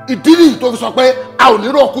ìdí nìyí tó fi sọ pé a ò ní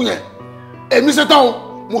rò òkú yẹn èmi ṣetán o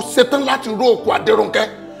mo ṣetán láti rò òkú Adérónkẹ́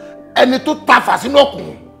ẹni tó ta fà sínú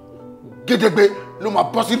ọkùnrin gédégbé ló máa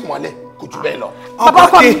bọ́ sínú mọ́lẹ̀ kò jù bẹ́ẹ̀ lọ. Bàbá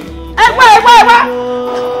ọkọ mi ẹ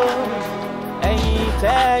gbọ́.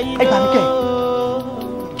 Ẹ gbà mí kẹ́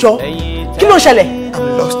jọ kí ló ṣẹlẹ̀.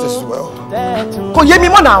 I'm lost as well. Kò yé mi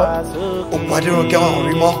mọ́ náà. Òkú Adérónkẹ́ wọn ò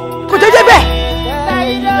rí mọ́. Kò jẹ́jẹ́ bẹ́ẹ̀.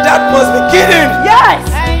 That must be kidding. Yes.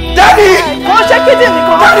 Daddy. Kò ṣe kidding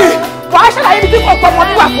nìkan. Daddy. Wàá ṣàlàyé ibi tí kò pọ̀ mọ́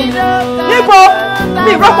níwà fún mi. Níbo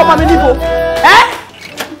mi ìrọ́pọ̀ mọ́ mi níbo.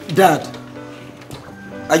 Dad,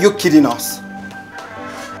 are you kidding us?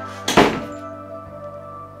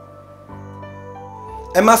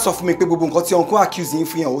 Ẹ má sọ fún mi pé gbogbo nǹkan tí uncle accuse yín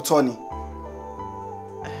fún yẹn òótọ́ ni.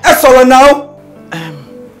 Ẹ sọ̀rọ̀ now.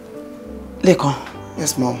 Lekan.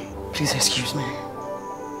 Yes, Mom. Please excuse me.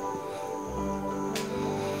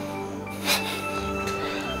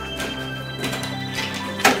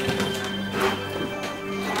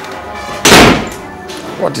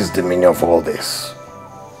 What is the meaning of all this?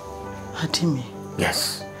 Adimi.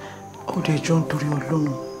 Yes. Ó dé jọ̀ọ́ nítorí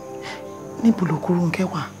Ọlọ́run. Níbo l'Ókúrónkẹ́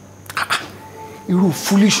wà? Irú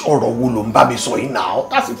foolish ọ̀rọ̀ wo ló ń bá mi sọ yìí now?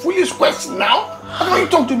 That's a foolish question now. How can you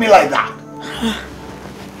talk to me like that?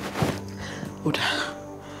 Ó dà.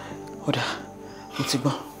 Mo ti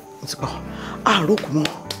gbọ́. Àròkù mọ́.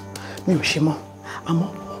 Mi ò ṣe mọ́. Àmọ́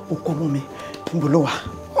òkú ọmọ mi níbo ló wà?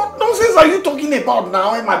 What nonsense are you talking about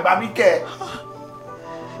now, my baby care?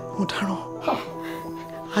 Mo dáràn.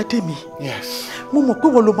 Adémi. Yes. Mo mọ̀ pé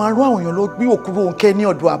wọ́n ló máa rán àwọn èèyàn lọ gbé òkú Rónkẹ́ ní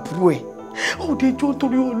ọ̀dọ̀ àbúrò ẹ̀. Òde jó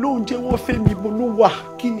torí Ọlọ́run jẹ́ wọ́n fẹ́ mi mo ló wà.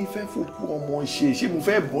 Kí ni fẹ́ fòkú ọmọ ṣe? Ṣé mo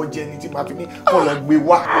fẹ́ bọ́ jẹ ni tí màá fi ní kọ́ lọ gbé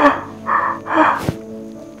wá?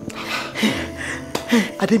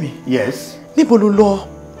 Adémi. Yes. Níbo ló lọ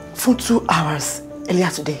fún 2 hours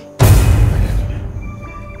earlier today?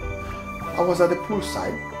 I was at the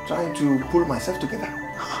poolside trying to pull myself together.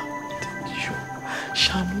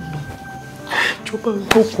 Ṣàánú mi. Jọba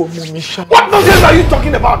gbogbo ọmọ mi ṣá. What nonsense are you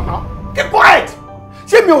talking about now? Keep quiet!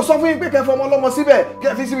 Ṣé mi ò sọ fún yín pé kẹ́ fọmọ ọlọ́mọ síbẹ̀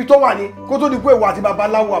kẹ́ fi síbi tó wà ní kó tó di pé ìwà àti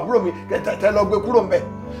babaláwo àbúrò mi kẹ́ lọ gbé kúrò ńbẹ̀.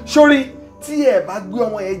 Sórí tí ẹ bá gbé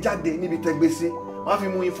ọmọ yẹn jáde níbi tẹ́ gbé sí, wọ́n á fi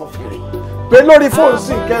mú yín fọ fèrè. Pé lórí fóònù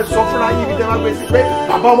sí kẹ́ sọ fúnra yín ibi tẹ́ bá gbé sí pé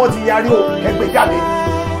bàbá ọmọ ti yarí o kẹ́ gbé jáde.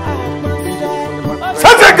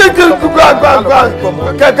 Sẹ́sẹ̀ kẹjọ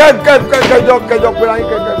pera yín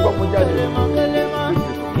kẹ́kẹ́ gbọ́ mú jáde.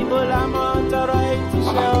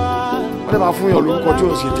 Wọ́n lè máa fún yàn lórúkọ tí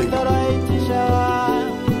ò sì tẹ̀lé.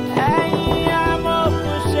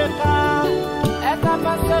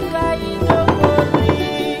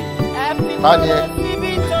 Tani ẹ?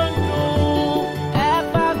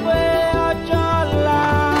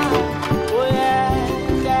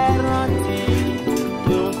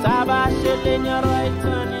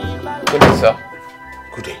 Good day, sir.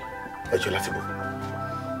 Good day. Ẹjọ́ láti bọ̀.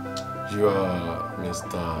 You are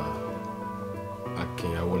Mr.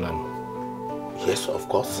 Akin Awolana. Yes, of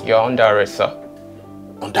course. You are under arrest, sir.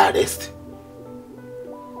 Under arrest?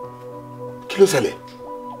 Kí ló ṣẹlẹ̀?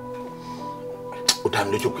 Ó dá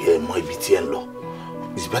mi lójú pé ẹ mọ ibi tí ẹ ń lọ.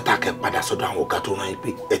 It's better kẹ́ padà sọ́dọ̀ àwọn ọ̀gá tó rán yín pé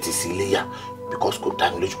ẹ ti sí ilé yá because kò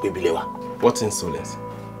dá mi lójú pé ibi lẹ wà. What insolence?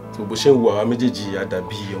 Tó bó ṣe ń wo àwa méjèèjì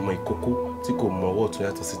àdàbí ọmọ ìkókó tí kò mọ ọwọ́ ọ̀tún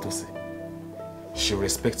yàtọ̀ sí tòsì. She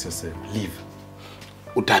respect yourself. Leave.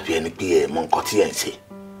 Ó dàbí ẹni pé ẹ mọ nǹkan tí ẹ ń ṣe.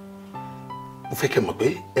 Mo fẹ́ kẹ́ mọ̀ pé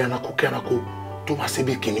ẹranko kẹ́ranko tó máa ṣe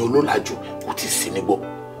bí kìnìún olólàjù kò tí ì sí nígbó.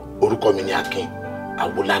 Orúkọ mi ni Akin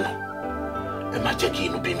Awolana. Ẹ má jẹ́ kí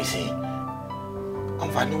inú bí mi sí yín.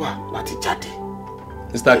 Àǹfààní wà láti jáde.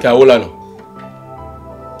 Mr. Akin Awolana.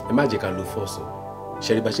 Ẹ má jẹ́ ká lo force.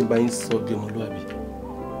 Ṣẹ̀rí bá ṣe bá yín sọ bí ọmọlúwàbí.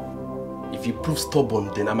 If you prove stubborn,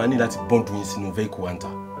 then a máa ní láti bọ́ǹdù yín sínú vehicle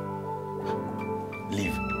Antar.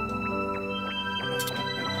 Leave.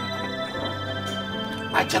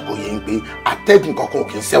 Má jẹ́ kó yé ń pé atẹ́gùn kankan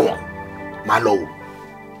kì í ṣẹ̀wọ̀n. Má lọ wò.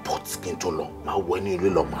 But kí n tó lọ, máa wọ inú ilé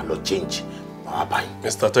lọ, máa lọ change. Máa wá báyìí.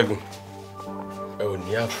 Mr. Atẹ́gùn, ẹ ò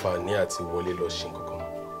ní àǹfààní àti wọlé lọ ṣe nǹkan kan.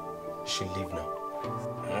 You should leave now.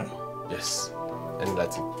 Yes. Ẹ ní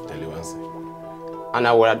láti tẹ̀lé wá sí. And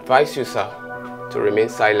I would advise you, sir, to remain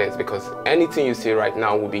silent because anything you say right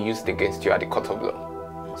now will be used against you at the court of law.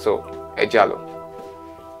 So, ẹ jẹ́ á lọ.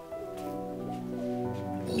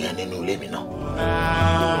 Ìyẹn nínú ilé mi náà.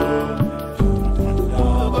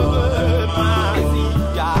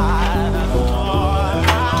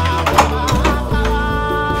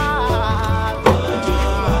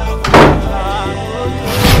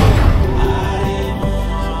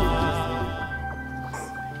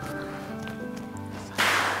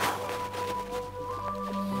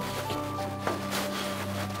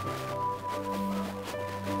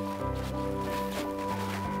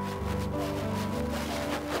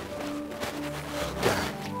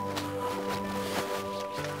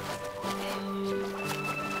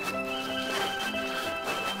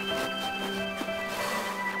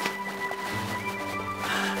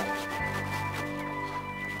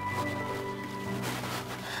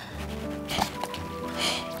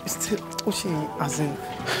 As in,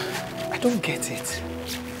 I don't get it.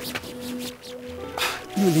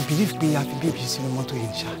 You only believe me àfi bí òbí sínú mọ́tò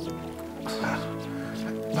yìí ṣá.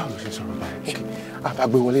 Báwo ló ṣe sọ̀rọ̀ báyìí?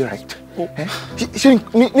 Àbágbé wọlé right. Ṣé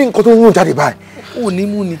ní nǹkan tó ń rún jáde báyìí? Ó ní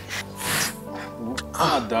mú ni.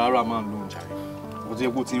 Àdára máa ń lóun jàre. Ó ti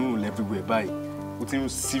yẹ kó ti ń rùn everywhere báyìí. Ó ti ń rùn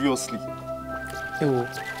seriously. Ẹ wo,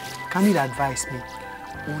 can you advise me?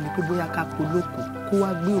 Òun ni pé bóyá ká polókùn kó wá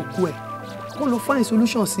gbé òkú ẹ̀. Kó lọ find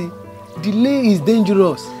solution sí. Delay is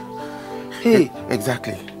dangerous. Hey.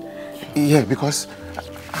 Exactly. Yeah, because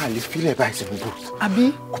I feel like it's in both.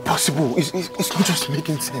 Abi? Possible. It's not just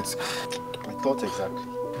making sense. My thought exactly.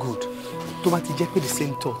 Good. Tó bá ti jẹ́ pé the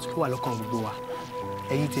same thought ló wà lọ́kàn gbogbo wa.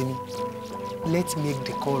 Ẹ̀yin tèmi, let's make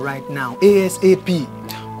the call right now. ASAP.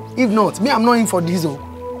 If not, me, I'm not in for this.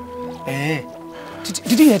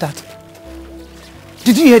 Did you hear that?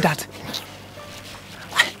 Did you hear that?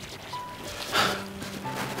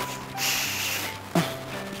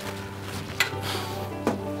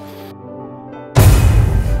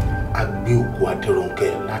 Gbé òkú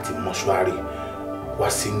Adérónkẹ́ láti mọ́ṣúárì wá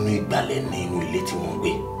sínú ìgbàlẹ̀ ní inú ilé tí wọ́n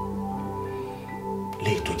gbé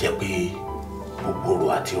léyìí tó jẹ́ pé gbogbo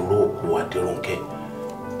àti róòkù Adérónkẹ́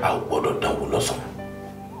a ò gbọ́dọ̀ dánwò lọ́sàn-án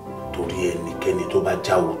torí ẹnikẹ́ni tó bá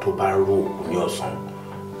jáwó tó bá róòkù ní ọ̀sán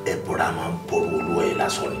ẹ̀bùrà máa ń bọ̀rù olúwa ẹ̀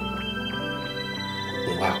lásán ni.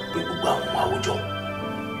 mo wá pe gbogbo àwọn ọmọ àwùjọ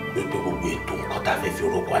pé gbogbo ètò nǹkan tá a fẹ́ fi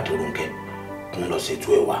róòkù Adérónkẹ́ kún lọ ṣètò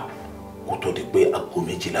ẹ̀ wá kó tó di pé aago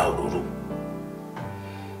 12 òru.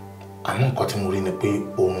 àwọn nǹkan tí mo rí ni pé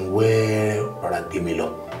òun wẹ́ẹ́ rọra gbé mi lọ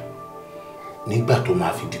nígbà tó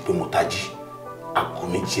máa fi di pé mo tají aago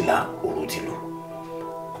 12 òru ti lù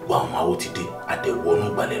gbogbo àwọn awo ti dé àdẹ̀wọ́nú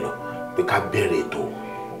ìgbàlẹ̀ lọ pé ká bẹ̀rẹ̀ ètò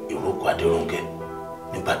ìrókò Adérónkẹ́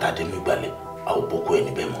nígbà tá a dé ní ìgbàlẹ̀ a ò bókó ẹ̀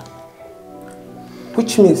níbẹ̀ mọ́.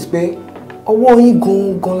 which means pé ọwọ́ yín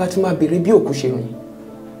gan-an láti máa béèrè bí òkú ṣe rìn.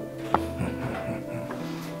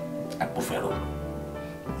 àpòfẹ́rọ̀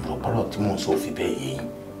ìrọ̀pọ̀rọ̀ tí mò ń sọ fi bẹ́ẹ̀ yé yín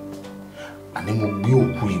àní mo gbé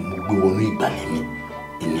òkú yìí mo gbé wọnú ìgbàlẹ̀ mi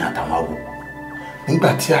èmi àtàwọn awo nígbà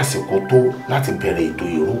tí àsìkò tó láti bẹ̀rẹ̀ ètò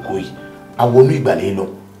ìrókò yìí a wọnú ìgbàlẹ̀ lọ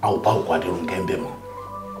a ò bá òkú Adérónkẹ́ ń bẹ̀ mọ́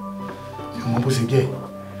mi ò mọ bó ṣe jẹ́.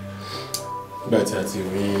 nígbà tí a ti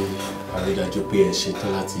rí àrídájú pé ẹ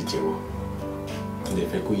ṣetán láti jẹ́wọ́ mo lè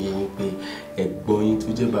fẹ́ kó yé yín pé ẹ̀gbọ́n yín tó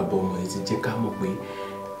jẹ́ bàbá ọmọ yìí ti jẹ́ ká mọ̀ pé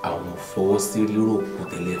àwọn fọwọ́ sí rírò kò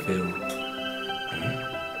tẹ́lẹ̀ fẹ́ rò.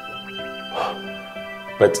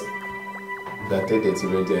 but gbàtẹ́dẹ̀ ti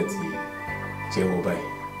rẹ́dí àti jẹ́wọ́ báyìí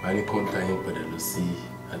a ní kọ́ńtà yín padà lọ sí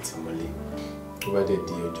àtìmọ́lé tó bá dẹ̀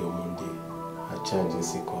di ọjọ́ Monday a charge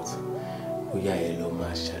sí court ó yá ẹ lọ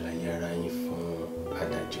máa ṣàlàyé ara yín fún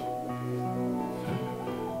adájọ́.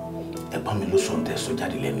 ẹ̀gbọ́n mi ló sọ ń tẹ̀sọ́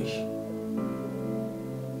jáde lẹ́nu yìí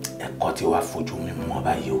ẹ̀kọ́ tí wàá fojú mi mọ́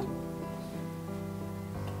báyìí o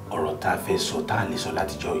ọ̀rọ̀ tá a fẹ́ sọ tá a lè sọ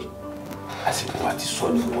látijọ́ yìí àsìkò àti sọ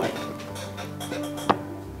nínú wa yìí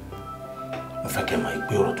mo fẹ́ kẹ́ mọ̀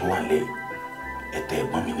pé ọ̀rọ̀ tó wà nílẹ̀ ẹ̀tẹ́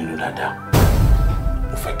ẹ̀gbọ́n mi nínú dáadáa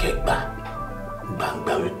mo fẹ́ kẹ́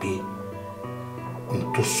gbangba wípé n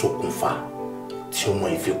tó ṣokùnfà tí ọmọ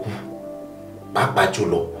yìí fi kú pàápàá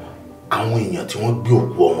jùlọ àwọn èèyàn tí wọ́n gbé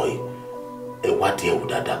òkú ọmọ yìí ẹ wádìí ẹ̀ wò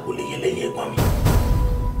dáadáa kó lè yẹ lẹ́yìn ẹ̀gbọ́n mi.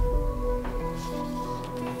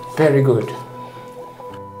 very good.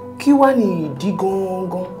 kí wá ní ìdí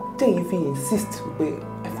gangan tẹ̀yin fi insist pé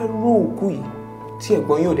ẹ fẹ́ ró òkú yìí tí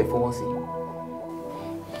ẹ̀gbọ́n yóò dẹ̀ fọwọ́ sí.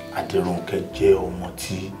 Adérónkẹ́ jẹ́ ọmọ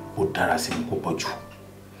tí ó dára sí mi púpọ̀ jù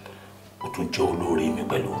ó tún jẹ́ olóore mi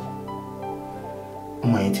pẹ̀lú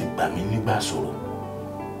ọmọ yẹn ti gbà mí nígbà ṣòro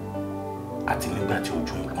àti nígbà tí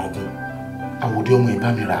ojú ń pọ́ngún àwòdì ọmọ ìbá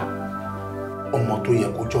mi ra ọmọ tó yẹ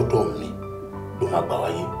kó jọ́dọ̀ mi ló máa gbà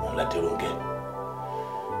wáyé òun l'Adérónkẹ́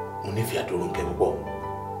mo nífẹ̀ẹ́ Adérónkẹ́ púpọ̀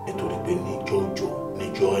nítorí pé níjọ́ òjò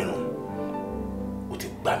níjọ́ ẹ̀rùn ó ti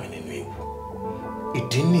gbà mí nínú ewu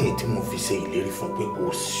ìdí nìyí tí mo fi ṣe ìlérí fún pé kò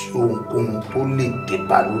sí ohunkóhun tó lè dé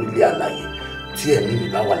bá lórílẹ̀ àlàyé tí ẹ̀mí mi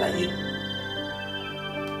bá wà láyé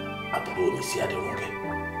àbúrò ní sí Adérónkẹ́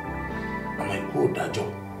àmọ́ ikú ò dájọ́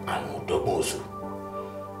àrùn òdọ́gbọ̀n oṣù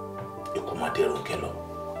ikú má Adérónkẹ́ lọ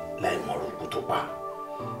láì mọ orúkú tó pa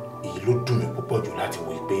èyí ló dùn mí púpọ̀ jù láti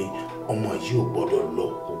wí pé ọmọ yìí ò gbọ́dọ̀ lọ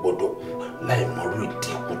kò gbọ́dọ̀ kú láì mọ orú ìdí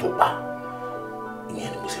ikú tó pa ìyẹn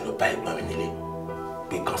ni mo sì lọ bá ẹ̀gbọ́n mi nílé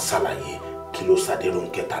pé kan ṣàlàyé kí ló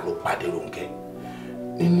ṣàdérónkẹ́ ta ló pa Adérónkẹ́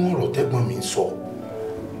nínú ọ̀rọ̀ tẹ́gbọ́n mi ń sọ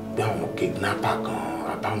bí àwọn kidnapper kan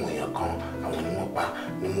àbáwọn èèyàn kan àwọn ni wọ́n pa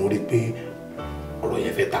ni mo rí pé ọ̀rọ̀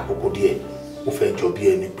yẹn fẹ́ ta kókó díẹ̀ ó fẹ́ jọ bí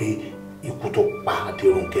ẹni pé ikú tó pa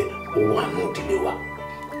Adérónkẹ́ ó wà ní ìdílé wa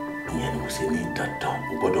ìyẹn ni mo ṣe ní dandan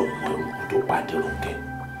mo gbọ́dọ̀ mọ ikú tó pa Adérónkẹ́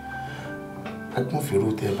agbófinró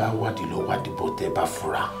tẹ́ bá wádìí lọ wádìí bọ́ tẹ́ bá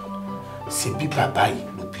fura ṣe bí bàbá yìí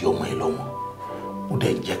ló bí ọmọ ẹ lọ́mọ ó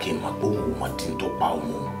dẹ̀ jẹ́ kí n mọ̀ pé òun mọ̀ tí n tó pa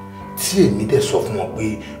ọmọ tí èmi dẹ̀ sọ fún wọn pé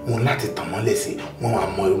wọn láti tàn wọ́n lẹ́sẹ̀ wọn á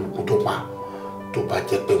mọ ikú tó pa tó bá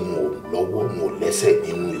jẹ́ pé wọn ò lọ́wọ́ wọn ò lẹ́sẹ̀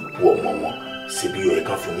nínú ikú ọmọ wọn síbi ọ̀ẹ́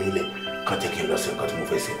kan fún mi lẹ̀ kàn jẹ́ kí n lọ sí nǹkan tí mo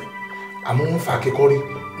fẹ́ sí mi àmọ́ wọn fa akẹ́kọ̀ọ́ rí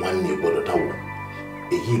wọn ní ìgbọ́dọ̀ dáwọ́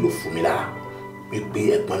èyí ló fún mi lára wípé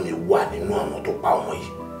ẹ̀gbọ́n mi wà nínú àwọn tó pa ọmọ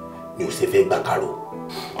yìí mi ò ṣe fẹ́ gbà kárò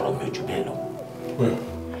ọ̀rọ̀ mi ò jù bẹ́ẹ̀ lọ.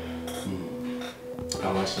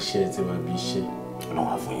 àwọn àṣìṣe ti wá bí iṣẹ́ ọlọ́run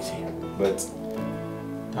á fún yín sí. but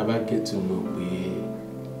tábà get to know pé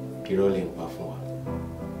irọ́ lè pa fún wa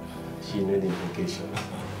she know the implication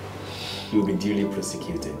you will be duly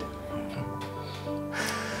prosecuted.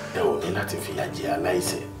 ẹ ò ní láti fìyà jẹ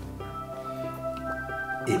aláìṣẹ̀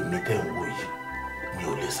èmi tẹ́ ń wò yìí mi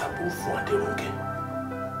ò lè ṣàbò fún Adérónkẹ́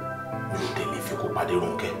mi ò tẹ̀lé fi kó pa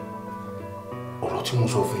Adérónkẹ́ ọ̀rọ̀ tí mo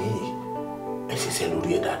sọ fún yín yìí ẹ ṣiṣẹ́ lórí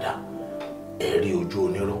ẹ̀ dáadáa ẹ rí ojú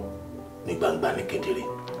onírọ́ ní gbangba ní kedere.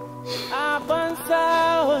 Àbọ̀nsá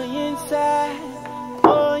òyìnsá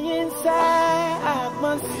òyìnsá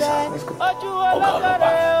àbọ̀nsá ojú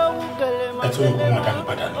ọlọ́dọ̀rẹ́ ohun kẹlẹ́ mọ́ tó rò pé wọ́n dá mi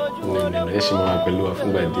padà ni. Ẹ ṣì máa wà pẹ̀lú wa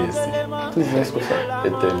fúngbà díẹ̀ sí. Please let's go sir. Ẹ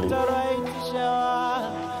tẹ̀lé.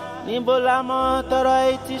 Níbo la mọ̀ tọrọ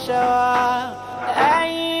ìtìṣẹ́ wa?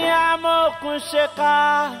 Ẹ̀yin amọ̀òkùnṣèkà,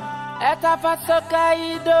 ẹ tafa sọ́kà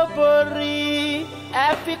ìdóborí, ẹ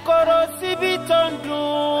fi kóró síbi tó ń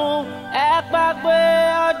dùn, ẹ gbàgbé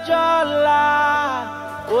ọjọ́ ọ̀la,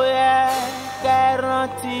 ó yẹ kẹ́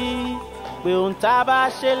rántí pé ohun tá a bá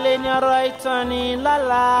ṣe lé ní ọ̀rọ̀ ìtàn ní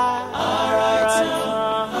lọ́la. Ọ̀rọ̀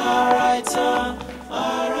ìtàn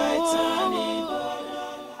ní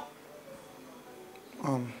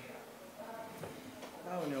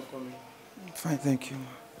báwo ni ọkọ mi? Fine, thank you.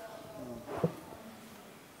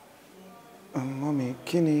 Mommy,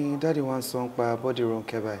 kí ni daddy wá ń sọ nípa body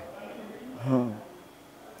Ronke báyìí?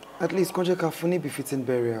 At least kàn jẹ́ ká fún ní befitting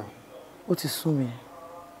burial. Ó ti sú mi.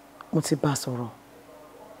 Mo ti bá sọ̀rọ̀.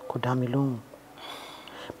 Kò dá mi lóhùn.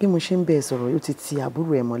 Bí mo ṣe ń bẹ̀ sọ̀rọ̀, ó ti ti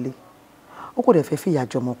àbúrò ẹ̀ mọ́lé. Ó kò dẹ̀ fẹ́ fìyà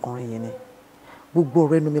jọ ọmọkùnrin yẹn ni. Gbogbo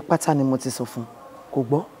ọ̀rọ̀ ẹnu mi pátá ni mo ti sọ fún. Kò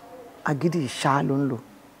gbọ́. Agídí ìṣá ló ń lò.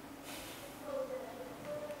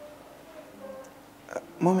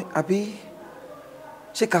 Mommy, àbí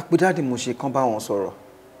ṣé ká pe dáàdì mo ṣe kán bá wọn sọ̀rọ̀?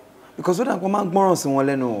 Because ó dà pé wọ́n máa ń gbọ́ràn sí wọn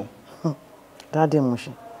lẹ́nu o. Dáàdì mo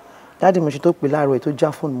ṣe. Dáàdì mo ṣe tó pè láàárọ̀ ẹ̀ tó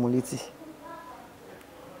já fóònù mo létí.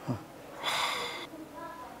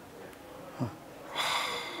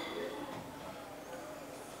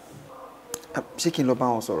 Ṣé kí n lọ bá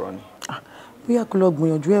wọn sọ̀rọ̀ ni? Bóyá kó lọ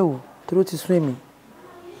gbìyànjú ẹ̀ wò torí ó ti sún èmi.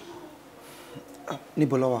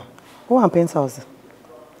 Níbo ló wà? Ó wà ní penthouse.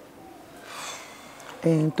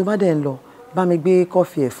 Tó bá dẹ̀ ń lọ, bá mi gbé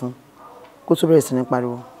kọ́fì ẹ̀ fún kó tó bẹ̀rẹ̀ sí ní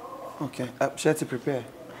pariwo. Okay, ṣé ti prepare?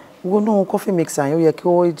 Wo náà coffee mixer yẹn ó yẹ kí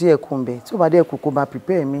ó díẹ̀ kú ń bẹ̀ tí ó bá dẹ̀ kú kó bá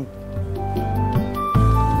prepare mi.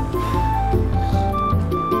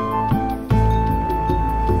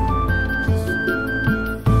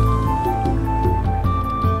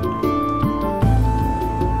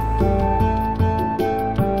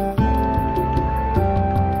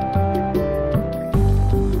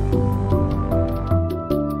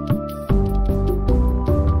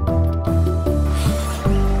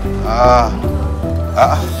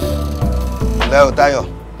 Leo Táyọ̀.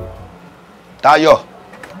 Táyọ̀.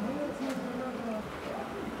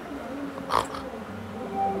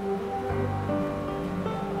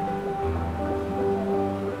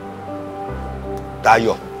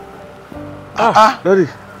 Táyọ̀. Daddy,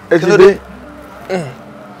 ẹ ti dé.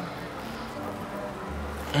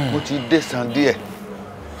 Mo ti dé san díẹ̀.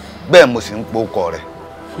 Bẹ́ẹ̀ mo sì ń pokọ rẹ̀.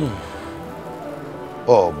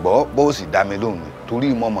 Ọ̀gbọ́ bó sì dá mi lóhùn ni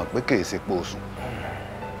torí mo mọ̀ pé kìí ṣe pé o sùn.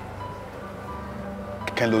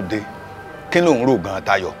 Kí ló dé? Kí ló ń rò gan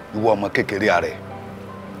Táyọ̀ ìwọ ọmọ kékeré rẹ̀?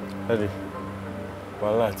 Daddy,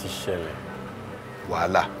 wàhálà ti ṣẹlẹ̀.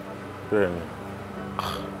 Wàhálà? Bẹ́ẹ̀ ni.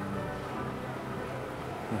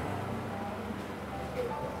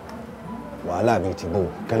 Wàhálà bíi ti bò,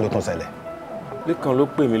 kí ló tún ṣẹlẹ̀? Lékan ló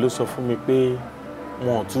pè mí ló sọ fún mi pé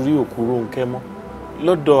wọn ò tún rí òkú Rónkẹ́ mọ́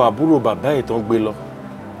lọ́dọ̀ àbúrò bàbá ẹ̀ tán gbé lọ.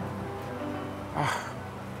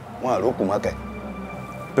 Wọn àrókù mọ́kẹ́.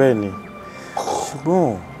 Bẹ́ẹ̀ ni,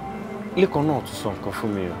 ṣùgbọ́n Lékan náà tún sọ nǹkan fún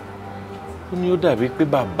mi o. Ó ní ó dàbí pé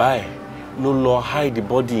bàbá ẹ̀ ló lọ hide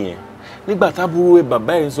body yẹn nígbà tábúrò ẹ̀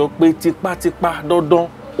bàbá ẹ̀ sọ pé tipátipá dandan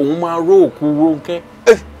òun máa ró òkú Rónkẹ́.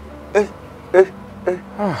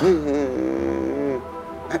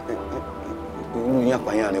 Irú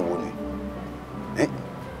yánpayán ni wo ni?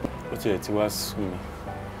 Ó tiẹ̀ ti wá sún mi.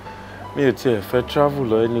 Mi ò tiẹ̀ fẹ́ travel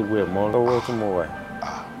lọ anywhere mọ́ lọ́wọ́ tí mo wà.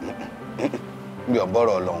 Bí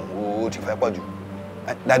ọ̀bọ̀rọ̀ Ọlọ́run ó ti fẹ́ pọ̀ jù.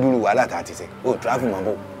 Dádúró wàhálà tá a ti ṣe. Ó travel mọ́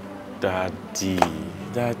bò. Dádì.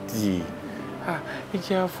 Ẹ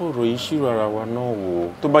jẹ́ àfọ̀rọ̀ ìṣirò ara wa náà wò.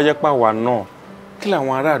 Tó bá jẹ́ pàwa náà, kí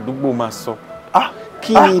làwọn ará àdúgbò máa sọ?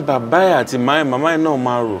 Kí ni bàbá ẹ̀ àti màmá ẹ̀ náà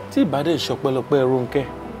máa rò tí ìbádẹ́ ìṣọpẹ́lọpẹ́ Rónkẹ́?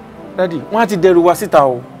 Dádì, wọ́n á ti dẹrù wa síta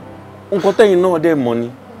o. Nǹkan tẹ́yìn náà dẹ̀ mọ̀ ni.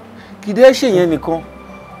 Kì í dẹ́ ṣe yẹn nìkan.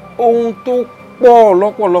 Ohun tó pọ̀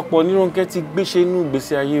lọ́pọ̀lọpọ̀ ní Rónkẹ́ ti gbéṣe inú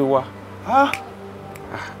ìgbésí ayé wa.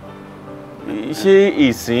 Ṣé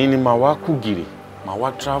ìsìn ni màá wá kú gìrì? Màá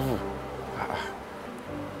wá travel?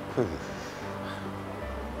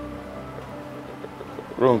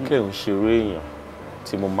 Rónkẹ́ ń ṣeré èèyàn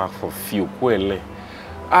tí mo máa fọ̀ fi òkú ẹ̀ lẹ̀.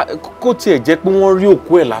 Kó tiẹ̀ jẹ́ pé wọ́n rí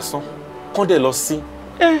òkú ẹ̀ lásán kán dẹ̀ lọ sí.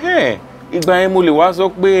 Ìgbà yẹn mo lè wá sọ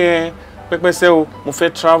pé pẹ́pẹ́sẹ́ o mo fẹ́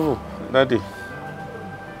travel. Daddy,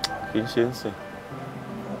 kì í ṣe ń sìn.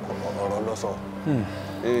 Ọ̀rọ̀ lọ sọ.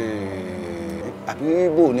 Àbí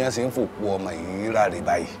bò ní ẹ ṣe ń fòpò ọmọ yìí ráre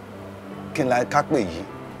báyìí? Kí n la ká pè yìí?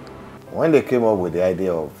 When they came up with the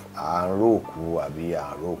idea of Aroku, Abi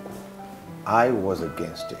Aroku, I was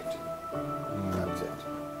against it. That's it.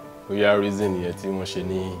 bóyá reason yẹn tí wọ́n ṣe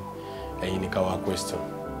ní ẹ̀yin ní ká wá question.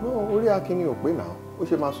 No, orí Akin ni ò pé náà ó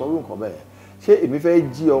ṣe máa sọ orú nǹkan bẹ́ẹ̀ ṣé èmi fẹ́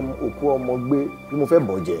jí òkú ọmọ gbé bí mo fẹ́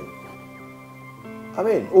bọ̀ jẹ́ I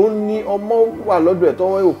mean ó ní ọmọ wà lọ́dọ̀ ẹ̀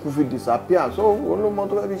tọ́wọ́ òkú fi disappear so òun ló mọ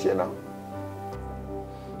tó fẹ́ fi ṣe náà.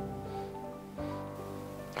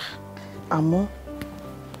 àmọ́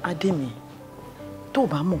Adémi tó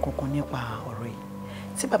bá mọ̀ kankan nípa ọ̀rọ̀ yìí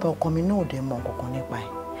tí bàbá ọkọ mi náà dẹ̀ mọ̀ kankan nípa ẹ̀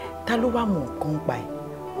ta ló wá mọ̀ nǹkan pa ẹ̀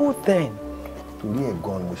who then. torí ẹ̀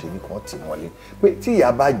gan-an mo ṣe ní kàn tì mọ́lé pé tí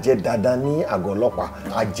ìyá bá jẹ́ dáadáa ní àgọ́ ọlọ́pàá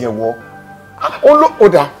á jẹ́wọ́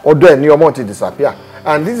ọ̀dọ̀ ẹ̀ ni ọmọ ti disappear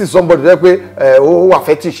and this is somebody tó yẹ pé ó wà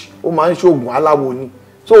fetish ó máa ń ṣoògùn aláwo ni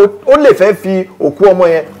so ó lè fẹ́ fi òkú ọmọ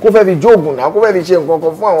yẹn kó fẹ́ fi jóògùn náà kó fẹ́ fi ṣe nǹkan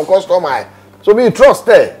kan fún àwọn customer ẹ̀ so me trust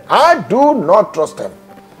her I do not trust him.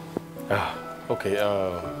 Okay,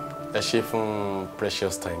 ẹ ṣé fún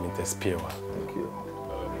precious time in spare wa. Thank you.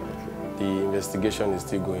 The investigation is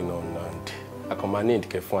still going on and akomani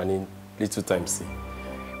ìdíkẹ́ fún wa ní little time sí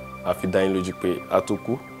a fi dá yín lójú pé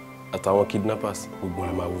àtòkù àtàwọn kidnappers gbogbo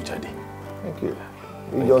wọn máa wú jáde. Thank you.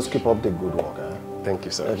 You just keep up the good work. Thank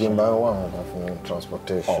you, sir. Ẹ kí n bá wà wọn kan fún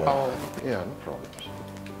transportation. Yeah, no problem.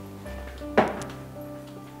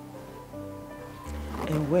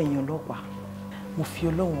 ẹ̀wọ́ ẹ̀yin ọlọ́pàá mo fi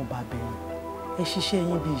Ọlọ́run ọba bẹ̀rù ẹ ṣiṣẹ́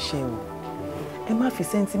yín bí iṣẹ́ o ẹ má fi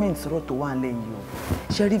sentiment sọ̀rọ̀ tó wà lẹ́yìn o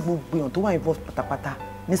ṣe rí gbogbo èèyàn tó wà involved pátápátá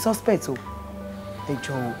ní suspect o ẹ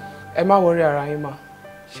jọ o. ẹ má worry ara yín mà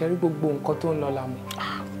ṣe rí gbogbo nǹkan tó ń lọ la mọ̀.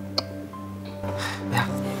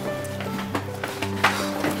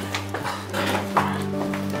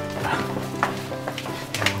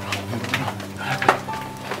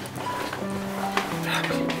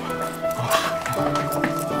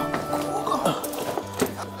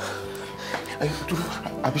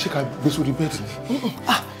 àbí ṣé ká gbé sórí bẹ́ẹ̀dì ni.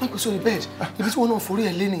 má gbé sórí bẹ́ẹ̀dì ibi tí wọn náà forí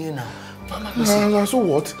ẹ lé nìyẹn náà. So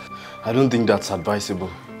what? I don't think that's advisable.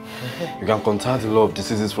 You can contact a lot of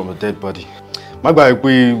diseases from a dead body. Má gbàgbé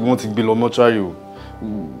pé wọ́n ti gbé lọ mọ́ṣúárì o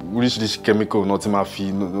oríṣiríṣi chemical náà ti máa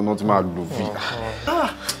fi náà ti máa lò fi.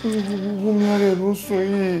 Omi ara ẹ̀ ló ń sùn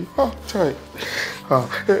yìí.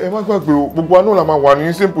 Ẹ má gbàgbé o gbogbo àná la máa wà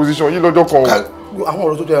ní same position yìí lọ́jọ́ kan o. àwọn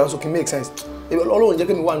ọ̀rọ̀ tó tẹ̀lé aṣọ kì í make sense. Ọlọ́run jẹ́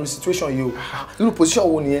kí mi wà ní situation yìí o irú position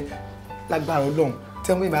wo nìyẹn lágbára Ọlọ́run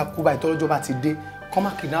tẹ́ wọ́n bá kú báyìí tọ́lọ́jọ́ bá ti dé kọ́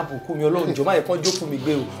má kidnap kú mi Ọlọ́run jọ má yẹ kán jókòó mi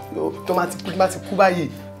gbé o tó má ti kú báyìí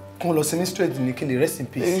kán lọ sí ní straight ní kí n lè rest in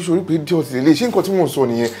peace. èyí sori pé díẹ̀ ti lè ṣé nǹkan tí mò ń sọ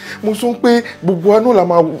nìyẹn mo sọ pé gbogbo àná la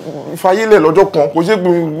máa fayélẹ̀ lọ́jọ́ kan kò ṣe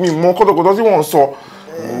mi mọ kọ́tọ̀kọ́tọ̀ tí wọ́n ń sọ.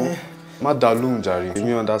 Má dá lóhùn jàre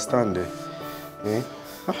èmi understand ẹ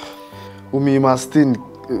omi máa stain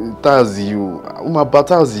tiles yìí o ó máa bà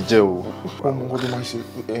tiles yìí jẹ́ o. ọmọ nǹkan tó máa ṣe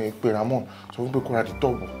pé Ramon sọ wípé kóra di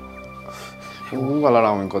tọ́ọ̀bù. ó wà lára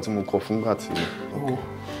àwọn nǹkan tí mo kọ fúngbà tí.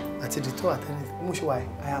 àti the two attendants mo ṣe wà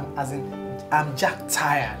I'm jack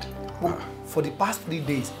tired for the past 3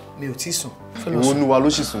 days mi ò tí sùn. ìwọ nu wa ló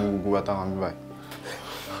sì sùn gbogbo wa táwọn mi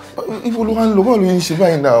báyìí. ibo ló wá ń lọ bọ́ọ̀lù yìí ń ṣe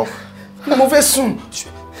báyìí náà. mo fẹ́ sùn.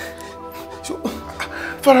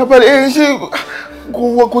 farabalẹ̀ ṣé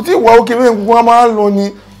kò tí ì wá òkè bẹ́ẹ̀ gbogbo wa máa ń lọ ni.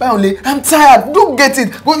 báwo le I'm tired don't get it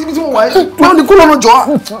go ibi tí mo wà yìí báwo ni kó lọ́nà jọ.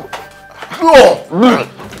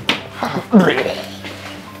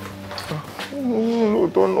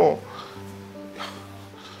 lóòótọ́ náà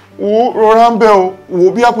wo rọra ń bẹ o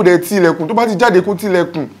wo bí àkùdẹ tí ilẹ̀kùn tó bá ti jáde kó tí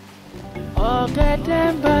ilẹ̀kùn. ọ̀gẹ̀dẹ̀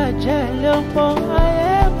ń bàjẹ́ ló ń pọ́n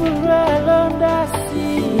ayé burú ẹ̀ ló ń dá sí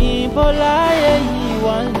i. níbo láyé yìí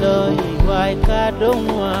wọ́n ń lọ ìwà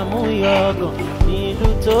ìkádóhùn àmúyọ̀gàn nílùú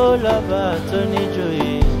tó lọ́ba tó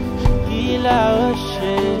níjòyè kí là ó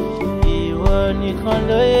ṣe ìwọ nìkan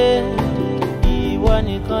ló yẹ ìwọ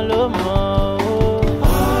nìkan ló mọ̀ ó.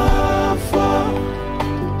 ọ̀fọ̀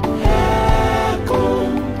ẹ̀kún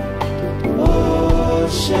ó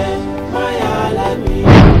ṣe máyà lẹ́mìí.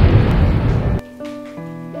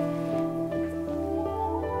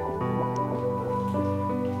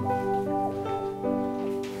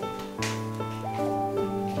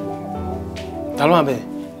 ta ló wà bẹ́ẹ̀.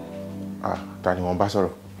 ta ni wọ́n bá sọ̀rọ̀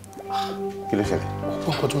kí ló ṣẹlẹ̀.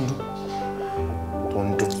 ọ̀pọ̀ nǹkan tó ń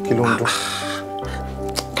dún. Kí ló ń dún.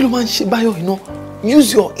 kí ló máa ń ṣe báyọ̀ iná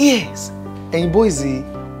use your ears. ẹ̀yin boys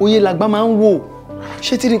oyè làgbà máa ń wò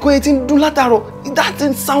ṣé ti rí kó yẹ ti ń dún látàárọ̀ that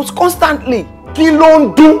thing sounds constantly. kí ló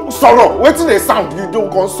ń dún sọ̀rọ̀ wetin dey sound you don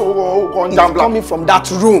kan so kan jambla. it's coming from that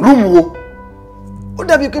room. room wo. ó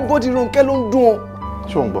dàbí pé body room kẹ́ ló ń dún o.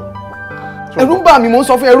 ṣé o ń gbọ́. ẹ̀rù ń bà mí mo ń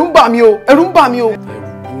sọ fún ẹ̀rù ń bà mí o ẹ̀rù ń bà mí o.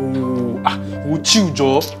 wo chill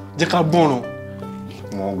jọ jẹ́ ká gbọ́ràn.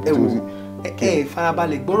 ẹ wo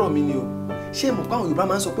farabalẹ̀ gbọ́rọ̀ mi ni o ṣé mọ̀ pé àwọn Yorùbá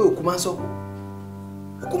máa ń sọ pé òkú máa ń sọ̀kò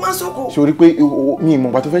kó máa ń sọ̀kò. ṣé o rí pé mi ìmọ̀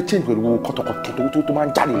ìgbà tó fẹ́ change pẹ̀lú kọ̀tọ̀kọ̀tọ̀ tó máa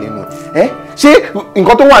ń jáde lẹ́nu ẹ̀ ṣé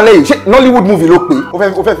nǹkan tó wà lẹ́yìn ṣé Nollywood movie ló pé o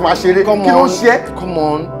fẹ́ fi máa ṣeré kí ló ń ṣe é. come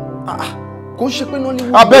on kò ń ṣe pé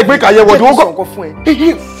Nollywood. abẹ́ ìgbé kàyẹ̀ wọ̀dí wọ́n kọ́ fún ẹ.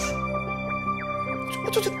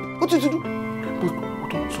 ó ti dúdú.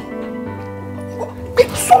 gbé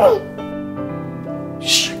sọ́run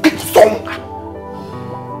gbé sọ́run.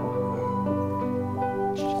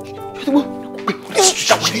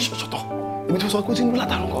 ṣọtọ èmi tó sọ pé ó ti ń lù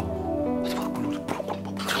látàrún kan.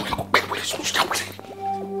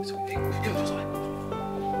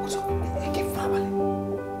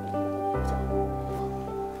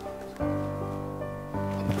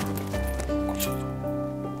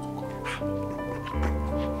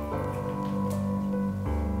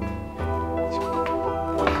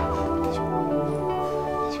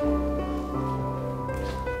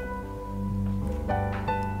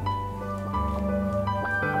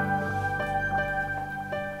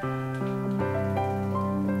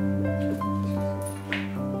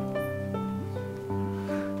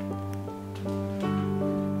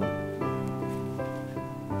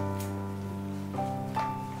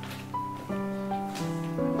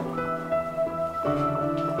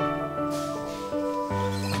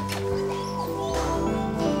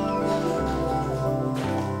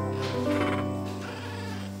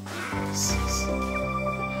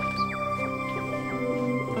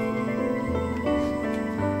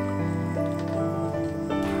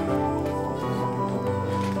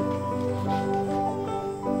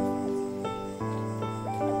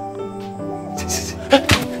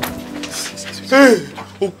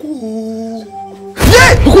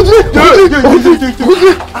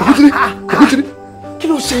 Kí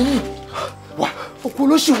ló ṣe yín? Wà òkú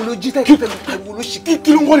olóṣì wo ló jí tẹ́lẹ̀ wo ló ṣì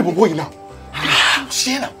kí ló ń wọ́ọ̀lì bọ̀bọ̀ yìí náà?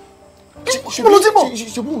 Ṣé náà?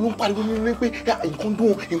 ṣùgbọ́n ló ń pariwo ní pé nǹkan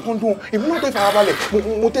dùn èmi náà tó ìfarabalẹ̀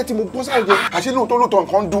mo tẹ́tí mo gbọ́ sáré jẹ àṣé lóòótọ́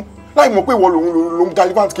nǹkan dùn láì mọ̀ pé ìwọ ló ń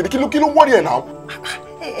galivant kiri kí ló wọ́ọ̀lì ẹ̀ náà.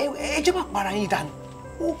 ẹ jẹ́ bá para yín dànù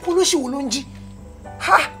òkú olóṣì wo ló ń jí?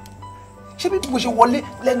 Ṣé bí mo ṣe wọlé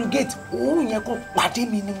lẹ́nu gate òórùn yẹn kan pàdé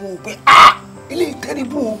mi ni mo rò pé ilé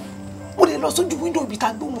ìtẹ́rìbù o mo lè lọ sójú window ibi tá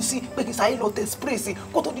a gbóhùn sí pé kí sáyé lọ tẹ spray sí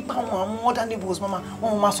kó tó di pa àwọn other neighbors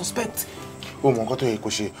wọn máa suspect. o mọ nǹkan tó yẹ kó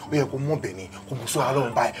ṣe ó yẹ kó mọ bẹ́ẹ̀ ni kó mú sóra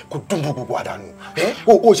lọ́rùn báyìí kó dùn gbogbo àdánù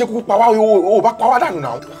o ṣe kúkú pa wá o bá pa wá dànù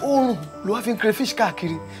náà. oorun ló wá fi ń crayfish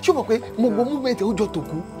káàkiri ṣé o mọ̀ pé mo gbọ́ movement ó jọ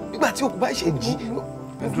tòkú nígbà tí òkú bá ṣe jí.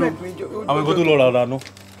 àwọn ẹgbẹ́ tó lọ rà dànù.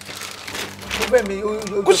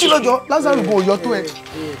 kó sí lọ́jọ́ Lázaro bò yọ tó ẹ.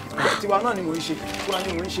 tiwa náà ni mò ń ṣe fúnra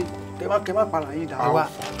ni mò ń ṣe kẹ má para yín dà.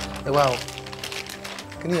 ẹ wá o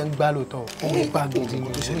kí ni ẹ ń gbá lóòótọ́ ó ń gbá gidi ní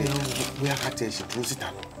ìṣẹ̀lẹ̀ náà. bóyá ká tẹ ṣe dúró síta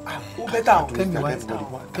lọ. ó bẹ́tà o kẹ́mi wá ti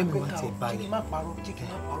balẹ̀. kí n má parọ́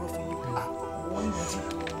fún yín.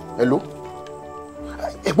 hello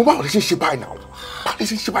ẹ̀gbọ́n báwo lè ṣe ṣe báyìí náà báwo lè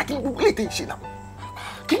ṣe ṣe báyìí kí ni gbogbo lè tẹ̀ ṣe náà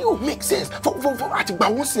kí ni yóò make sense àtìgbà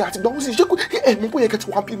wọn sí ṣé ẹ mọ̀ bóyá kẹ́tì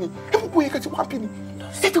wá bí ni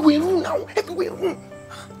everywhere room now everywhere room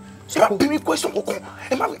ẹ má bí mi question kankan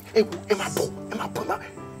ẹ má bọ̀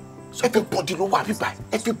everybody ló wà bí báyìí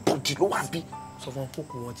everybody ló wà bí. sọ fún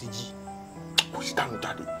kókò wọn ti jí. kò sí dànù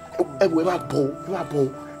jáde ẹ má bọ̀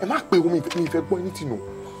ẹ má pè omi ìfẹ́ gbọ́ ẹni tì nù.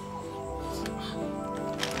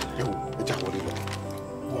 ẹ jà wọlé lọ.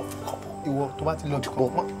 ìwọ tó bá ti lọ jùkọ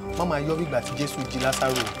má máa yọ ìgbà tí Jésù jí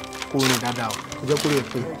Lásárò kó rìn dáadáa o kò jẹ́ kó rìn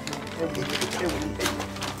pé.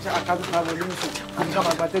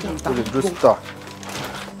 o lè dúró síta.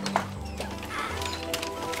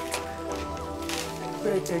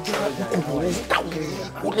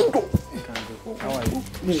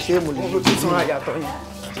 mi ṣe mo lè tún àyàtọ̀ yìí.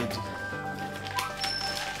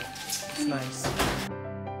 Nice.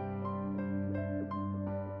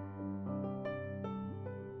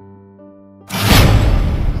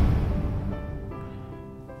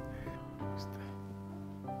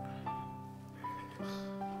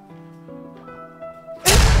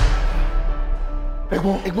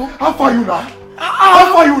 Ẹ̀gbọ́n, how far you now? How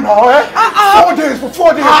far you now, eh? 4 days, for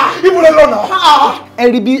 4 days. Even alone now.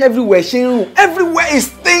 Everywhere ṣe ń rùn. Everywhere is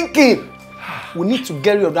stinking. We need to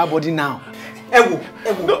get rid of that body now. Ẹ wò.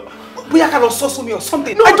 Bóyá ká lọ sọ sómi or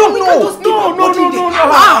something. No, I don't know. No.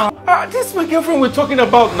 This is my girlfriend we're talking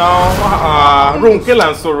about now. Ronke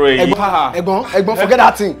là ń sọ̀rọ̀ èyí. Ẹ̀gbọ́n, forget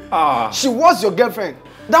that thing. She was your girlfriend.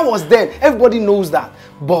 That was then. Everybody knows that.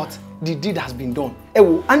 But the deed has been done. Ẹ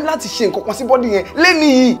wò, a ní láti ṣe nǹkan kan sí body yẹn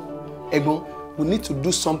lẹ́ni yìí. Ẹ̀gbọ́n, we need to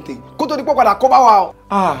do something. Kó tó di pé padà cover wa o.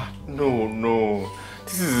 No.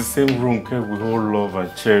 This is the same Ronke we all love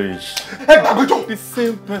and cherish. The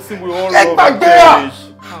same person we all love and cherish.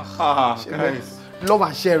 Guys. Love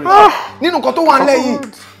and cherish. Nínú nǹkan tó wà nílẹ̀ yìí.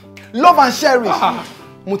 Love and cherish.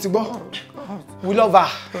 Mo ti gbọ́. We love her.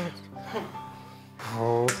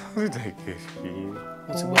 Oh, how did I get here?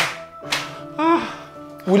 Mo ti gbọ́.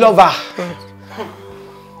 We love her.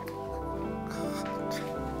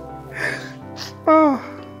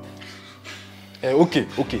 Okay.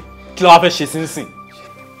 Kí la wá fẹ́ ṣe sínsìn?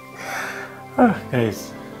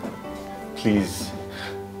 Guys, please,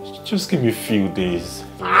 just give me a few days.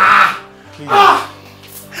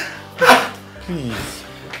 Please,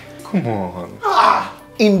 come on.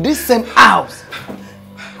 In this same house,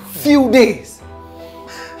 few days.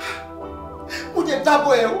 Mo jẹ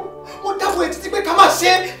dábọ̀ ẹ̀ o. Mo dábọ̀ ẹ̀ títí pé ká má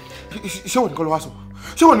ṣe. Ṣé wọ́n nìkan ló wá sọ?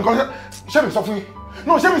 Ṣé wọ́n nìkan ṣé mi sọ fún yín?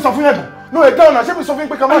 No, ṣé mi sọ fún yín ẹ̀gbọ́n? No, ẹ̀ dáhùn náà, ṣé mi sọ fún yín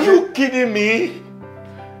pé ká má ṣe? Are you kidding me?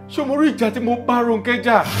 Ṣé mo rí ìjà tí mo bá Rónkẹ́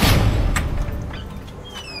jà?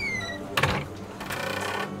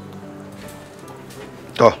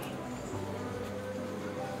 Tọ́.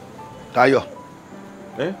 Táyọ̀.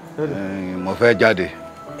 Mo fẹ́ jáde.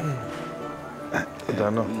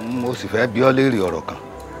 Mo sì fẹ́ bi ọ́ léèrè ọ̀rọ̀ kan.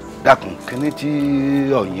 Dákun, kíní tí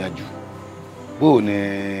ò yanjú. Bó o ní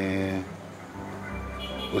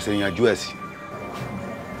o ṣe yanjú ẹ̀ sí?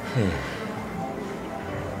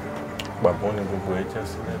 Pàbó ni gbogbo ẹ já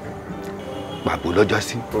sí lẹ́nu. Pàbó lọ́jọ́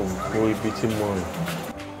sí? Gbogbo ibi tí mo rìn.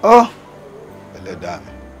 Ọ́ ẹlẹ́dàá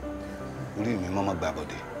mi, orí mi mọ́mọ́ gbà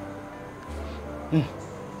bọ̀dé.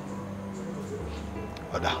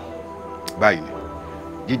 Ọ̀dà báyìí ni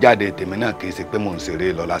jíjáde tèmi náà kì í ṣe pé mò ń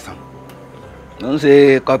ṣeré lọ lásán. Mo ń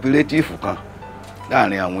ṣe cooperative kan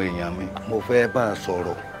láàrin àwọn èèyàn mi. Mo fẹ́ bá a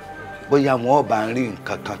sọ̀rọ̀ bóyá wọn bá ń rí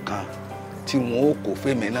nǹkan kankan tí wọn ó kó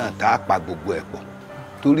fèmí náà tá a pa gbogbo ẹ̀ pọ̀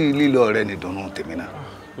torí lílọ rẹ ni dùnnú tèmi náà.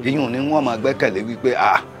 Ìyún ni wọ́n máa gbẹ́kẹ̀lé wípé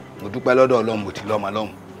mo dúpẹ́ lọ́dọ̀ Ọlọ́run mo ti lọ́mọ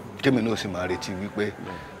lọ́hùn tèmi náà sì máa retí wípé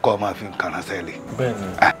kọ́ máa fi nǹkan ránṣẹ́ lé.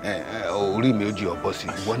 Orí mi ò jí ọ̀bọ sí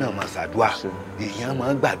ìwọ náà máa ṣàdúà èèyàn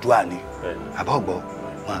máa gbàdúà ni àbọ̀gbọ́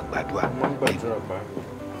máa gbàdúà.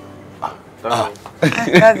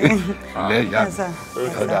 Ilé ìyá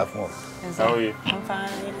ọ̀dà fún ọ.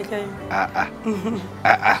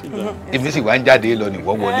 Èmi sì wá ń jáde lọ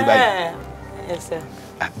nìwọ́ wọlé báyìí.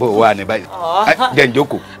 Bó o wà ní báyìí jẹ́ ń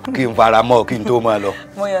jókòó kí n fara mọ́ kí n tó máa lọ.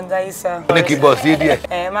 Mo yọ̀ǹda yìí sá. Ó ní kí n bọ̀ sí díẹ̀.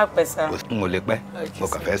 Ẹ má pẹ́ sá. N ò lè pẹ́ mo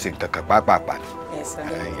kàn fẹ́ sin kankan pàápàá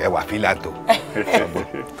ẹ wà fílà tó.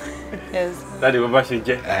 Dáàdi bó bá ṣe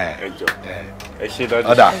jẹ́ ẹ jọ ẹ ṣe dájú.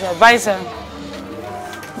 Ọ̀dà. Bye sir.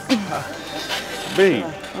 Babe,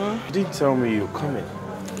 you didn't tell me you're coming.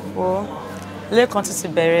 Wo lẹ́ẹ̀kan ti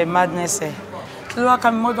bẹ̀rẹ̀ madness ẹ̀ kí ló wá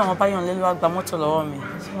ká mi mọ́dọ̀ àwọn báyọ̀ lé ló wá gba mọ́tò lọ́wọ́ mi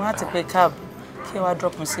mo láti pe cab kí ẹ wá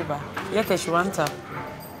drop mi síbà yẹ kẹ̀ ṣe wá ń tà.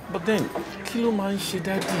 But then kí ló máa ń ṣe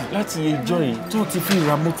dáàdì láti ẹjọ́ yìí tó ti fi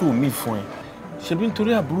ra mọ́tò mi fún ẹ ṣebí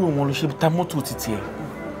nítorí àbúrò wọn ló ṣe ta mọ́tò títí ẹ.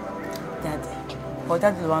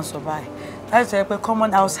 Dáàdì ló wá ń sọ báyìí láti sọ pé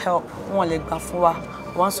common house help wọn lè gbà fún wa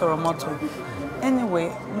wọ́n ń sọ̀rọ̀ mọ́tò anyway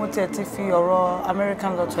mo tiẹ̀ ti fi ọ̀rọ̀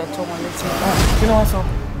American lotto ẹ̀ tó wọn létí. Kí ló wá sọ?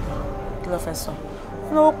 Kí ló fẹ́ sọ?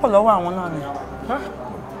 Ó lówó pọ̀ lọ́wọ́ àwọn náà ni.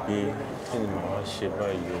 Kí ni màá wá ṣe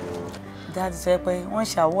báyìí o? Dáàdì sọ pé wọ́n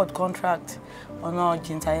ṣe award contract ọ̀nà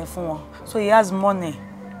jìntàyẹ fún wọn so he has money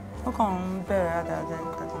wọ́n kàn ń bẹ̀rẹ̀ dáadáa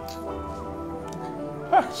ìpàdé.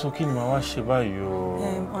 So kí ni màá wá ṣe báyìí o?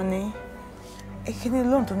 Ọ̀ní èkìní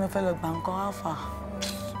lóhùn tó ní fẹ́ lọ gbà nǹkan alpha.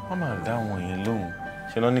 Wọ́n máa dá àwọn yẹn lóhùn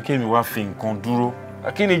ṣe náà ní kémi wá fi nǹkan dúró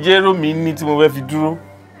kí ni jẹ́rọ mi ní tí mo fẹ́ fi dúró.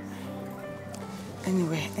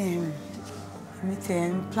 Anyway èmi ti ẹ̀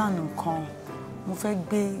ń plan nǹkan mo fẹ́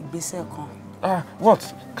gbé ìgbésẹ̀ kan.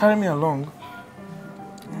 What? Carry me along.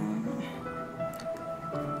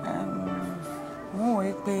 Mo wò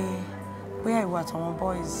ó pé bóyá ìwà àtàwọn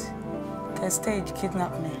boys kẹ́ stage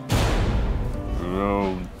kidnap me.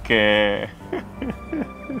 Rónkẹ́.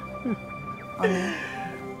 Honey,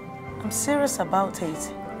 I'm serious about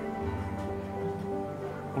it.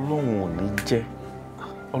 Ọlọ́run ò ní jẹ́.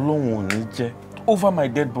 Ọlọ́run ò ní jẹ́. Over my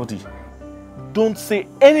dead body. Don't say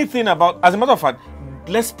anything about. As a matter of fact,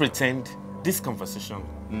 let's pretend this conversation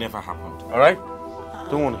never happened. All right?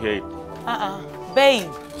 Don't want to hear it. Babe.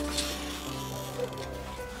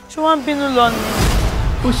 She won't be no longer.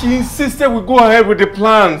 But she insisted we go ahead with the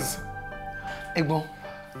plans. Egbon,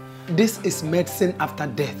 this is medicine after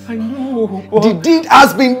death. I know. The deed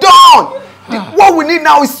has been done. What we need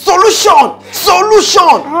now is solution.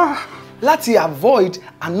 Solution. Let's avoid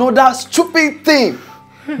another stupid thing.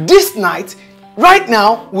 This night, right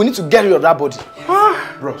now, we need to get rid of that body.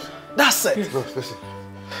 Bros. That's it. Bros, listen.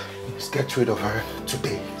 Let's get rid of her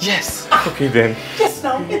today. Yes. Okay then. Yes,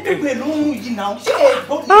 now.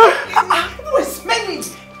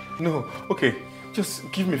 No, okay.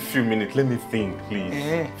 Just give me a few minutes. Let me think,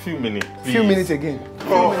 please. Few minutes, please. Few minutes again.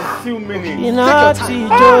 Few minutes. Take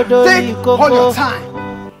your time. Take all your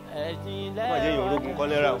time.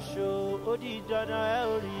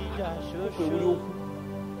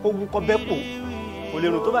 Ogun kọ bẹ́ẹ̀ pò kò lè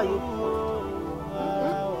rùn tó báyìí.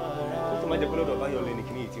 Ó tó máa jẹ́ pé lọ́dọ̀ Báyọ̀lé ni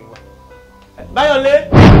kíní yìí ti ń wá. Báyọ̀lé!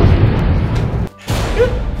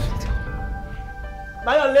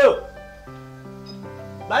 Báyọ̀lé o!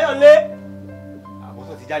 Báyọ̀lé! Àwọn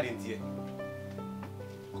tó ti jáde ní tiẹ̀.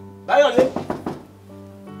 Báyọ̀lé!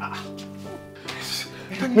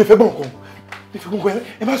 Mi fẹ́ gbọ́ nǹkan. Mi fẹ́ gbọ́ nǹkan.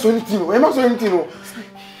 Ẹ má sọ ẹni tì nù. Ẹ má sọ ẹni tì nù.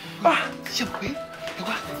 Ṣé mo pé? Ẹ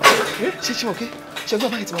wá. Ṣé mo pé? Ṣé gbọ́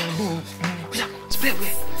báyìí tí wọ́n ń bọ̀? Bóyá spray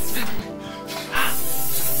wẹ̀. Spray wẹ̀.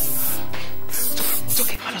 It's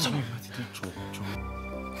okay. Má lọ sọ mọ́.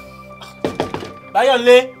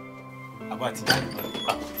 Báyọ̀lé! Àbọ̀ àti jáde.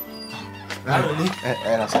 Báyọ̀lé!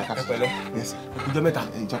 Ẹ ra sáà ẹ pẹ̀lẹ́. Ìjọ mẹ́ta.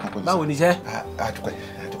 Báwo ni iṣẹ́? Àdúpẹ́.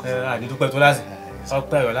 Àdúpẹ́ tó láti.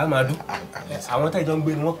 Ọpẹ́ ọ̀rọ̀ láti máa dún. Àwọn táìjọ ń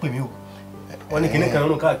gbé ni wọ́n pè mí o. Wọ́n ní kíní kan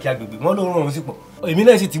rún káàkiri agbègbè. Wọ́n ló rún òun sí pọ̀. Èmi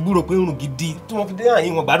náà sì ti gbúrò pé rún gidi tí wọ́n fi dé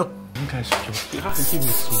àyín wọn gbádùn.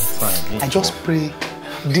 I just pray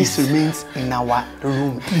this remains in our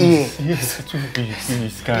room here. Yes,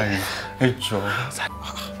 please, guys. Hey, Joe.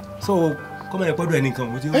 So, come on, pọ́dọ̀ ẹnìkan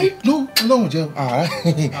mo ti ń. No, Ọlọ́run jẹ́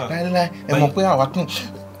láíláí ẹ mọ̀ pé àwa kàn.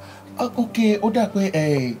 Ok, ó dà pé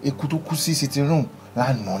eku tó kú sí sitting room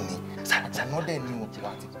lánàá ni. Àná dẹ̀ ni wọ́n ti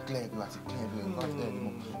clear bí wọ́n ti clear bí wọ́n ti clear bí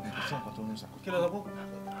wọ́n ti ṣe nǹkan tó ń sà. Kí ló sọ pé?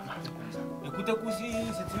 Èkúté kú sí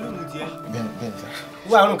sitting room tiẹ̀. Bẹ́ẹ̀ni sà.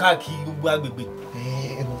 Wọ́n àrùn káàkiri gbogbo agbègbè.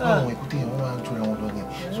 Ẹ mọ̀ pé àwọn èkúté yẹn wọ́n máa ń tura wọn lọ yẹn.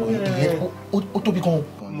 So ìyẹn ó tóbi gan.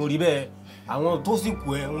 Mo rí bẹ́ẹ̀ àwọn tó sì kú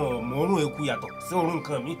ẹ wọn mọ orun eku yàtọ̀ sí orun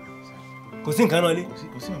nǹkan mi. Kò sí nǹkan náà lé.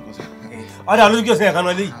 Kò sí nǹkan sà. Ọ̀dà lójú kí o sí nǹkan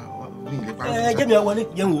náà lé yìí. Jẹ́ mi wọlé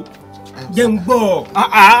jẹ́ ń wò. Jẹ́ ń gbọ́.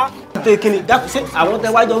 Tẹ kí ni dákun sí àwọn tẹ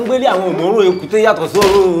wájọ ń gbélé àwọn òmòrún eku tó yàtọ̀ sí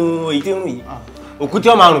orun èyí tí ń rùn yìí. Òkú tí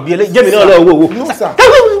wọ́n máa rùn bí ẹlẹ́ jẹ́ mi náà lọ wò.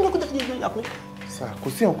 Sà kò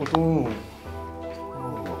sí nǹkan tó ń rùn.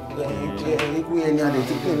 Ikú yẹn ni a lè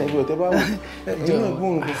ti pè lẹ́gbẹ̀ẹ́ ọ̀tẹ́ bá wù. Ẹ̀jẹ̀ náà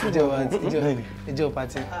gbóhùn kò sí ìjọ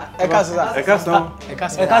pàtí. Ẹ káàsán sà. Ẹ káàsán.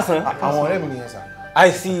 Ẹ káàsán. Àwọn ọ̀rẹ́ mi nìyẹn sà.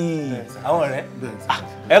 Àìsí àwọn ọ̀rẹ́.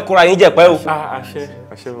 Ẹ kóra yín jẹ̀pẹ́ o.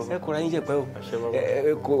 Àṣẹ bàbá. Ẹ kóra yín jẹ̀pẹ́ o.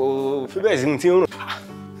 Kò fi bẹ́ẹ̀ sí ti ń rùn.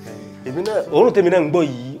 Èmi náà òórùn tèmi náà ń gbọ́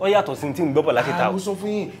yìí ó yàtọ̀ sí ti ń gbọ́ bọ̀ láti ta o. Mo sọ fún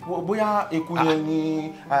yín bóyá eku yẹn ni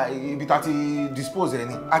ibi tá ti dispose ẹ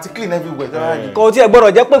ni a ti clean everywhere. Kò tiẹ̀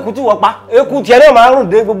gbọ́dọ̀ jẹ́ pé eku tí wọ́n pa eku tiẹ̀ náà máa ń rùn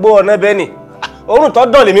dé gbogbo ọ̀nà bẹ́ẹ̀ ni òórùn tó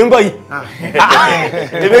dán lèmi ń gbọ́ yìí.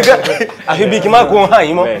 Èmi gan àfi bíi kí n má kó hàn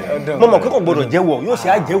yín mọ́ mo mọ̀ pé kò gbọ́dọ̀ jẹ́ wọ̀ yóò ṣe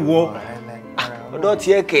á jẹ́ wọ̀ ọ̀dọ́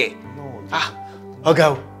tiẹ̀ kẹ̀ ọ̀gá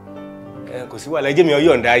o kò sí wàhálà ẹjẹ́ mi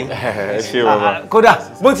ọyọ̀ ǹda yín. Kódà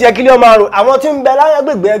bó ti yẹ kí lé ọmọ àrùn àwọn tí ń bẹ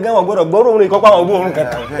lágbègbè ẹgẹ́ wọn gbọ́dọ̀ gbọ́rọ̀ òórùn ìkọ́pá àwọn òórùn kan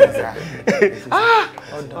tán.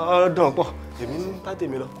 Ọdún pọ̀ èmi ń bá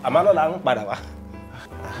tèmi lọ àmọ́ lọ́la ń padà wá.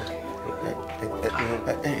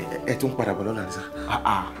 Ẹ tún padà bọ̀ lọ́la ní sá.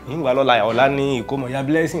 Ìgbà lọ́la ọ̀la ní ìkómọ ya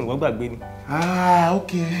blessing wọ́n gbàgbé ni.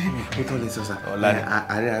 Ok ó tọ́ lè sọ sá. Ọ̀la ni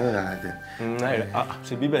àárẹ̀ rà tẹ̀.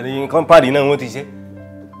 ṣe bíbẹ̀ ní kọ́ńpáàdì náà wọ́n ti ṣe.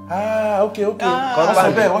 Ok.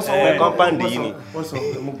 Kọ́ńpáàdì yìí ni. Wọ́n sọ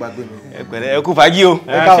mo gbàgbé mi. Ẹ pẹ̀lẹ́ ẹ kú fàájì o.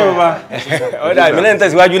 Ẹ ṣé bàbá. Ọ̀dà ìmí náà ń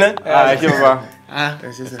tẹ̀síwájú náà. Ẹ ṣé bàbá. Ẹ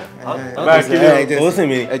ṣé sá. Báyìí kí ni ó sì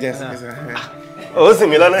mí. Ẹ jẹ́ sí. Ó sì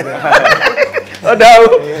mí lọ́nà. Ọ̀dà o.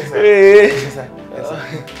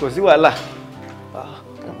 Kò sí wàhálà.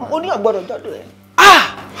 Ó ní ọ̀gbọ́dọ̀ jọ́dọ̀ ẹ̀.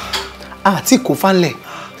 Àti kò fánlẹ̀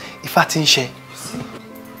Ifá ti ń ṣe.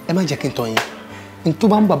 Ẹ má jẹ́ kí n tọ́ yín. N tó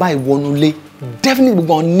bá ń bàbá ìwọnú lé definitely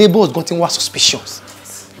gbogbo our neighbors got in were suspicious.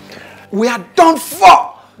 We are done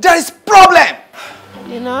for. There is problem.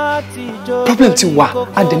 Problem ti wà.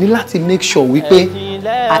 A dẹ̀ ní láti make sure wípé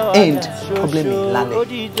I end problem in lálẹ́.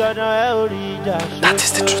 That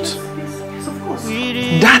is the truth.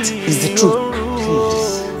 That is the truth.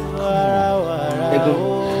 Please.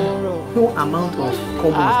 No amount of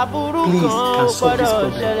cover, please, can solve this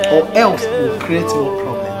problem, or else it will create more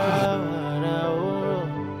problem.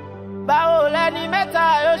 Báwo lẹni mẹ́ta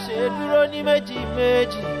yóò ṣe dúró ní méjì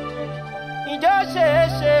méjì? Ìjọ ṣe é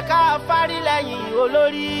ṣe ká fárí lẹ́yìn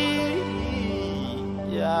olórí.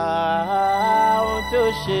 Ohun tí ó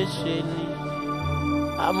ṣe ṣe ni.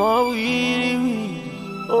 Àmọ́ wíríwíri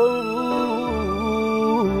ó ń rú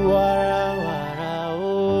wàràwàrà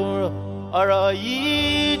ó ń rọ̀. Ọ̀rọ̀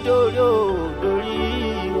yìí dòrí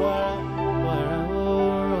wàràwàrà ó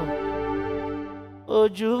ń rọ̀.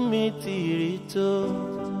 Ojú mi ti rí tó.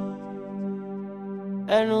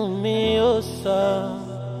 Ẹnu mi ó sọ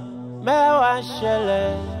mẹ́wàá ṣẹlẹ̀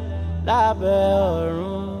lábẹ́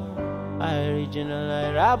ọ̀run àìrìnjìnà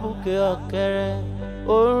láìrábùkẹ́ ọ̀kẹ́rẹ́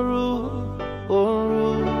òru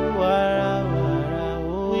wàràwàrà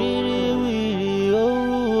ó wíríwíri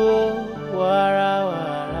òru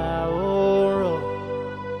wàràwàrà ó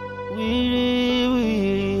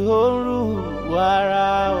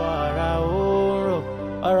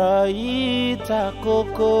ta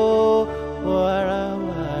kókó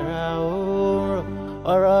wàràwàrà òórùn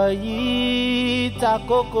ọ̀rọ̀ yìí ta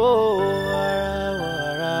kókó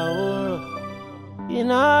wàràwàrà òórùn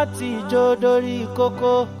iná ti jó dórí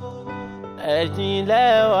kókó ẹ̀yìn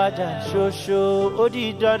lẹ́wàjà ṣoṣo ó di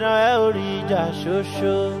dandan ẹ ò rí ìjà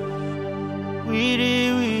ṣoṣo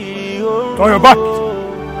wíríwírí òórùn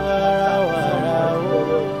wàràwàrà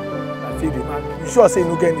òórùn. You sure say you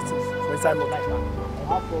no get anything for inside my life?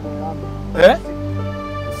 Eh?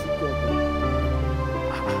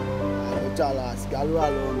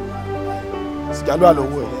 Sigalo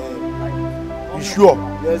alowo. You sure?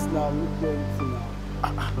 Yes, now we get anything now.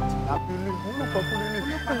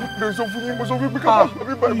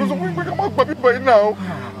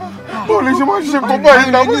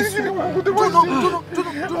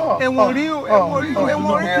 Ẹ̀wọ̀n rí o.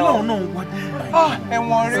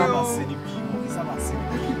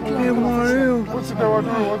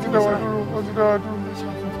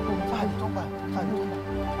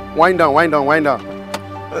 Wind down.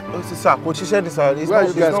 Sir, coach, where are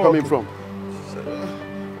you guys coming from?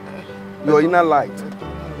 Your inner light.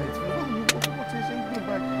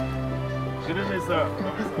 Good evening, sir.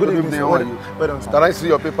 Good evening. How are you? Can I see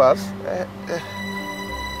your papers?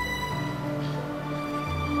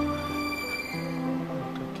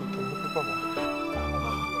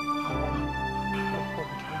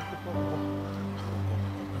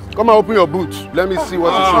 Come and open your boot. Let me see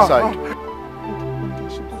what is inside.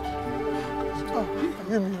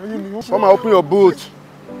 Come and open your boot.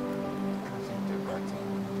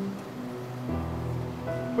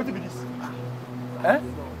 What is this? Eh?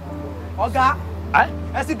 Oga?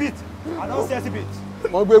 Exhibit. I don't see exhibit.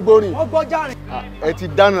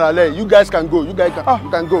 You guys can go. You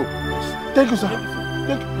can go. Thank you, sir.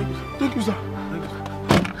 Thank you, sir.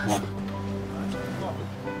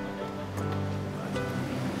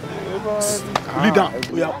 Leader,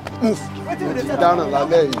 move. Down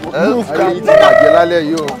Move.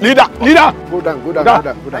 Leader. Go down.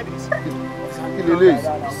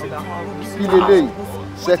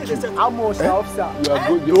 Settle. How much, officer?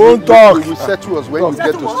 Don't talk. You will settle us when you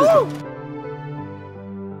get to station.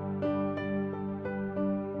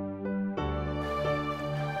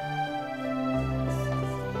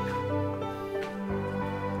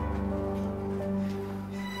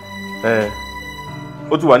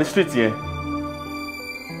 Ó ti wà ní street yẹn.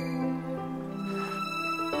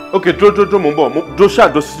 Okay, dúró mò ń bọ̀. Dúró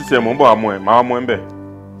ṣáà street yẹn mò ń bọ̀ àmọ́ ẹ̀. Màá mọ́ ẹ̀ ń bẹ̀.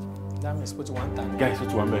 That means put one time. Guys, ó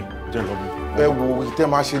ti wà ń bẹ̀. Jẹ́ lọ bí. Ẹ wo ìtẹ́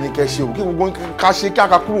máa ṣe ní kẹ́ ṣe o kí gbogbo ká ṣe kí a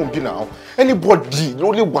ká kúrò ń bí náà. Anybody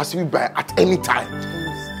ló lè wá síbí by at any time.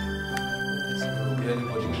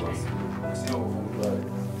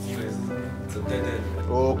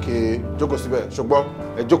 Okay, jókòó síbẹ̀ ṣùgbọ́n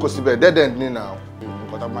ẹ jókòó síbẹ̀ dead end ní náà.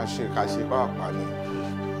 Nǹkan tá a máa ṣe ká ṣe pàápàá ni.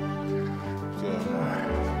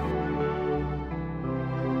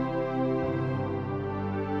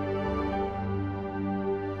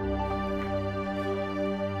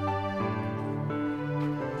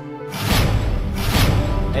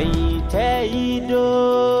 Ẹ̀yin tẹ́ idó,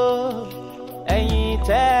 ẹ̀yin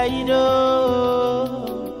tẹ́ idó,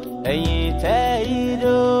 ẹ̀yin tẹ́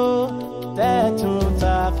idó, tẹ́ tún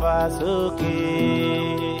ta fà sókè.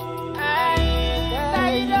 Ẹ̀yin tẹ́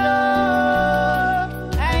idó,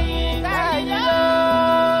 ẹ̀yin tẹ́ idó,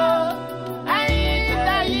 ẹ̀yin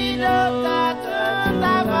tẹ́ idó, tẹ́ tún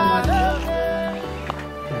ta fà sókè.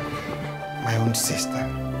 My own sister.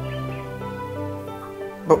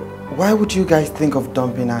 But why would you guys think of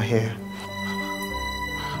dumping her here?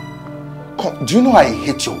 Do you know I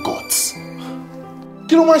hate your guts?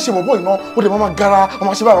 Kí ló máa ń ṣe bọ̀bọ̀ iná? Ó lè máa gara,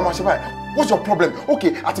 máa ṣe báyìí. What's your problem?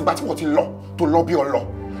 Okay, àtìgbà tí wọ́n ti lọ, tó lọ bí ọlọ.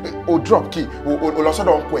 O drop key, o lọ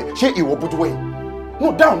sọ́dọ̀ ọkọ ẹ̀. Ṣé ìwọ bójú wẹ̀?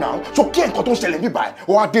 No, down now. So kí nǹkan tó ń ṣẹlẹ̀ bí báyìí,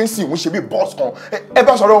 o wá dé sí ìwọ̀n ṣe bí boss kan. Ẹ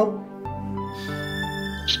bá sọ̀rọ̀ o.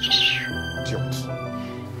 Idiot.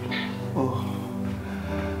 Oh,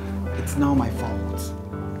 it's now my fault.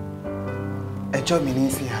 Ẹjọ́ mi ní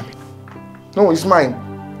sí àbí. No, it's mine.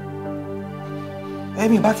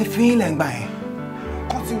 Ẹ̀mí bá ti fi ilẹ̀ ń gbà yẹn.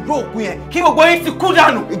 Kàn ti ró òkú yẹn kí gbogbo yín ti kú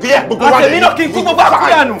dànù. Yeah, gbogbo wa àtẹ̀mí náà kí n kú gbogbo àkú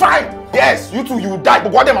dànù. Fine. Yes, you two you die.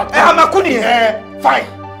 Gbogbo wa dem ma. Ẹ máa kú nìyẹn. Fine.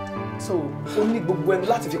 So, o ní gbogbo ẹnu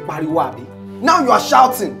láti fi pariwo àbí? Now you are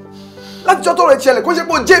shouting. Láti jọ́ tó rẹ̀ ṣẹlẹ̀ kó ṣe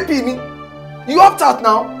pé o JP ni. You opt out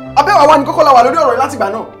now. Abẹ́wà wa ni kọ́kọ́ la wà lórí ọ̀rọ̀ láti ìgbà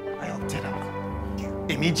náà. I opted out.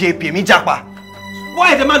 Èmi JP, èmi japa.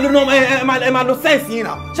 Why is man no sense here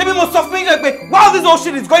now? Ṣé bí mo sọ fún yín pé while this whole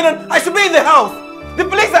shit is going on, I should be in the house. The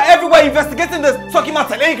police are everywhere investigating this. Sọ́kì máa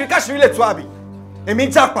tẹ̀lé yín kí káṣírí lè tú àbí. Èmi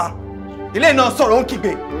jápa. Ilé náà sọ̀rọ̀ ń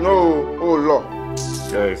kígbe. No, oh Lord.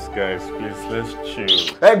 Guys, please, let's chill.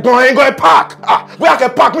 Ẹ̀gbọ́n park. Bóyá kẹ́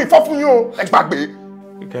park mi fọ́ fún yín o. Ẹ gbàgbé.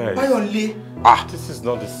 Guys, this is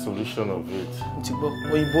not the solution of it.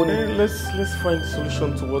 Let's find the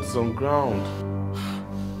solution to what's on ground.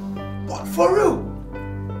 What, for real?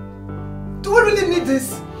 Do we really need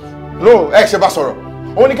this? No, ṣe bá sọ̀rọ̀.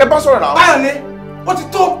 Òun ni kẹ́ bá sọ̀rọ̀ náà. Báyọ̀lé, ó ti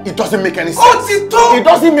tó. It doesn't make any sense. Ó ti tó. It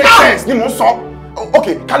doesn't make sense ni mo sọ.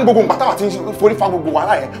 Okay, can gbogbo ngbà táwa ti forí fa gbogbo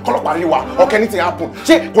wàhálà yẹn kọ́lọ́pàá rí wa or anything happen.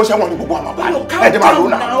 Ṣé kò ṣe wọn ni gbogbo àmà báyìí? Ẹ jẹ́ máa lò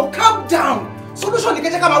náà. Calm down. Solution ni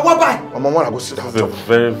kẹ́ jẹ́ ká máa wá báyìí. Ọmọ wọn àgọ́ sí This is a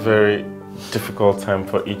very, very difficult time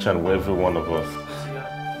for each and every one of us.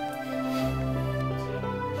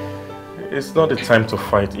 It's not the time to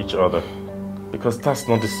fight each other because that's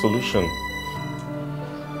not the solution.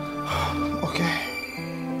 Okay.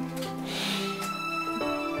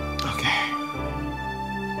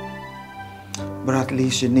 But at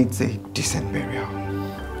least she needs a decent burial.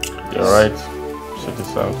 You're right. She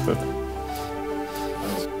deserves it.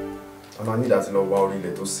 And I need that to know why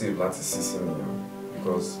really to save that to see me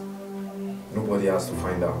because nobody has to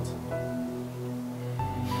find out.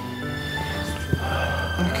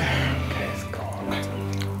 Okay. Let's go.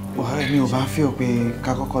 Well, I knew I feel we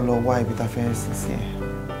can go call why bit of fence here.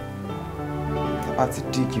 About to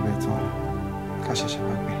dig it better. Cash a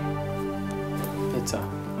better.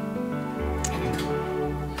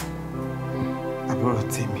 Àbúrò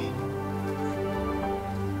Tèmi.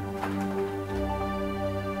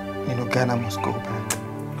 You know Ghana must go back.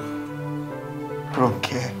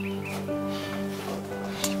 Ronke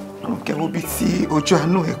wo bí tí ojú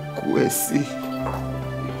àánú ẹ̀ kú ẹ̀ sí.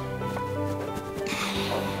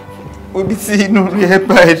 Wo bí tí inú rí ẹ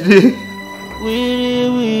bá ẹ dé.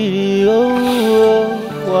 Wíríwírí owó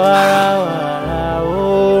wàràwàrà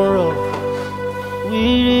òórọ̀.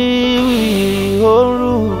 Wíríwírí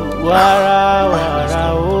òórù wàràwàrà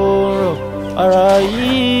òórọ̀. Ọ̀rọ̀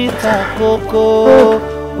yìí ta kókó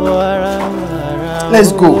wàràwàrà òórọ̀.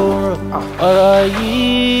 Let's go. Ọ̀rọ̀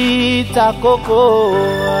yìí ta kókó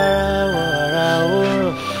wàràwàrà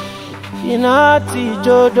òórọ̀. Iná ti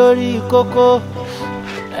jó dórí kókó.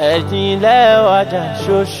 Ẹ̀jìn lẹ́wàjà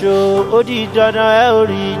ṣoṣo, ó di dandan ẹ ò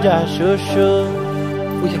rí ìjà ṣoṣo.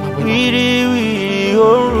 Wíríwírí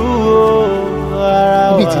òru o,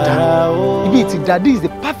 wàràwàrà o. Ibi ti da, this is the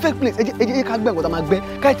perfect place. Ẹ jẹ́ ká gbẹ́ nǹkan tá máa gbẹ́,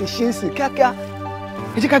 ká ètè ṣe ń sìn kíákíá.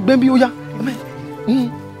 Ẹ jẹ́ ká gbẹ́ bí ó yá.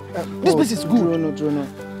 This place is good. Dúró.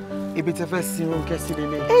 Ibi tẹ́ fẹ́ sin Ronke sí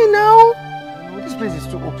lélẹ̀. Hey now. This place is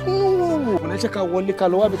too open. No. Mo ṣe ká wọlé ká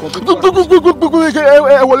lọ wá bí kan tó.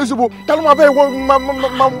 Ẹ wọlé síbo. Ta ló máa fẹ́ wọ́n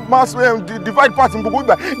divide part gbogbo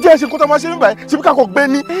ìgbà. Díẹ̀ ṣe kó tá máa ṣe nígbà yẹn. Ṣé bí ká kọ gbé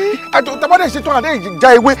ní? Tàbádẹ́ ṣe tán àdé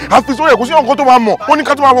ìjà ewé. Àfi sórí ẹ̀kú sí ọ̀kan tó máa mọ̀. Ó ní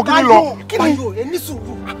ká tó máa wọ kíní lọ. Báyọ̀ ẹ ní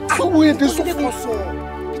sùúrù. Àwọn èdè sọ fún mi.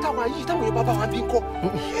 Táwọn ayé táwọn yóò bá wa bí ń kọ́.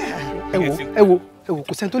 Ẹ wo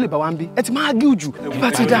kò sẹ́ni tó lè bá wa ń bí. Ẹ ti máa gé ojú.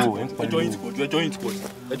 Bá ti dá. Ẹjọ́ yín ti pọ̀jù.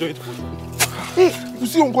 Kò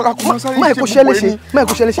sí òun kọ́ la kó máa sáré máa kó ṣẹlẹ̀ ṣe. Máa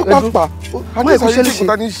kó ṣẹlẹ̀ ṣe. Máa kó ṣẹlẹ̀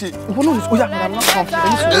ṣe. Ìwọ náà ó yà kàrà náà kàn fún ẹ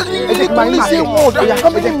ní sùn. Ẹ jẹ́ kí máa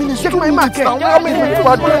ń máa kẹ́. Ó yà jẹ́ kí máa ń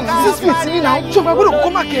máa kẹ́. Six feet ní náà. Ṣé o máa gbọ́dọ̀ kó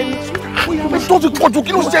máa kẹ́ ni? Tó ti pọ̀jù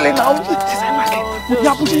kí ló ṣẹlẹ̀ náà?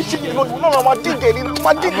 Ìyá bó ṣe ń ṣe yẹn lọ náà máa dígẹ̀ ní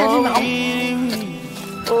náà.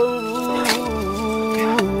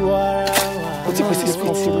 O ti pèsè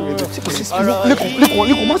speed sí mi rẹ̀. O ti pèsè speed.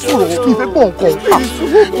 Lẹ́kọ̀ọ́ má sọ̀rọ̀ kí n fẹ́ gbọ́ nǹkan.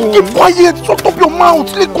 Keep quiet, shut up your mouth.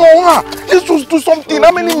 Lẹ́kọ̀ọ́ let's just do something.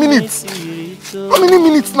 How many minutes?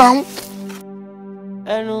 Now?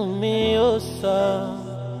 Ẹnu mi ò sọ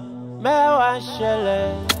mẹ́wàá ṣẹlẹ̀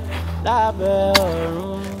lábẹ́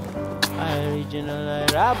ọ̀run àìrìnjìnà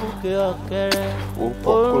láìrábùkẹ́ ọ̀kẹ́rẹ́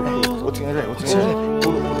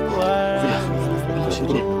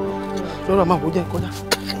lọ́rọ̀ máa wò jẹ́ kọjá.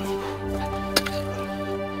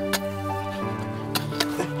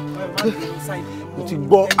 Mo ti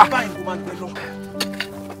gbọ́.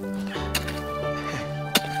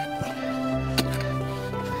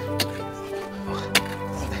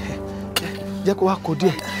 Jẹ́ kó wá kó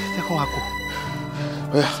díẹ̀, jẹ́ kó wá kó.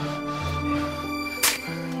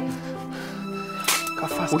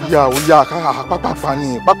 Ó yá, pápápá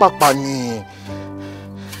ni.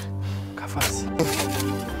 Káfásì.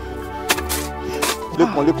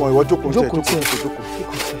 Lẹ́kàn ìwọ jókòó tẹ̀.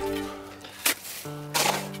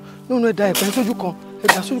 Nínú ẹ̀dá ẹ̀pẹ́ sójú kan,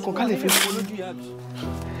 ẹ̀dá sójú kan ká lè fi.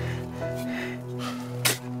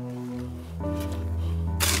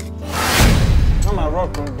 Mama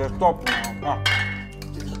rock on the top now.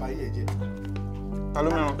 Hello,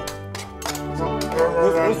 man.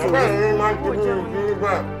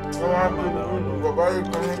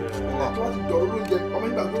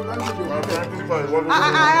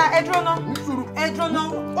 Ẹ dúró ná,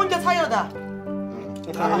 oúnjẹ Táyọ̀ dà.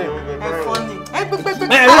 Let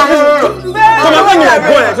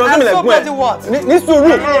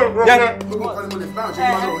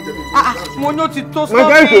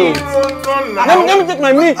me take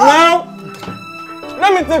my meat now.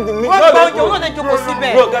 Let me take the meat.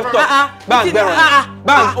 Bro, get stop. Bang, bang.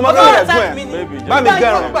 Oh my God, baby, bang, give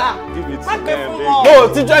it to them, baby. No,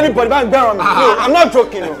 teach anybody, bang, no, I'm not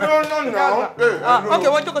joking. No. Okay,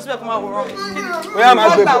 what you go speak for Where am I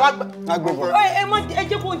going?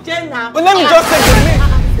 Let me just take the meat.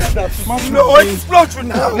 No, explode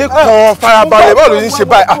now. Lẹ́kàn farabalẹ̀ báwo ló ń ṣe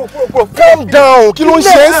báyìí? Calm down. Kí ló ń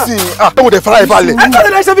ṣe é sìn? Ẹ mo dẹ̀ farabalẹ̀. I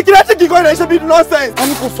thought I should be kidding. I think you're going to be nonsense. A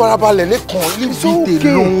ní kó farabalẹ̀ Lẹ́kàn. Leave it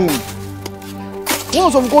alone.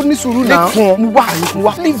 Wọ́n sọ fún kó ní sùúrù náà. Lẹ́kàn wá.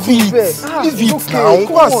 Leave it now.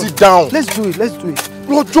 Go and sit down. Let's do it.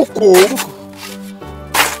 Lọ jókòó.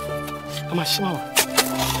 I'm a shima.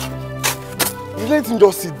 You let him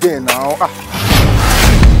just sit there now.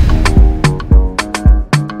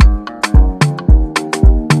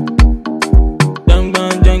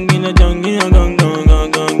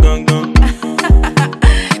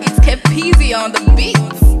 It's kept easy on the beat.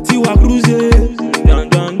 Tiwa Cruise.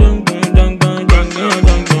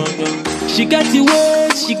 She get the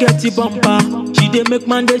weight, she get the bumper. She dey make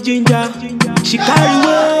man dey ginger. She carry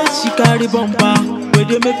weight, she carry bumper. Where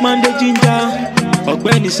they make man dey ginger.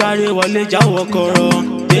 Ọ̀gbẹ́ni sáré wọlé jáwọ́ kọ̀rọ̀,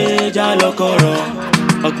 déjà lọ kọ̀rọ̀.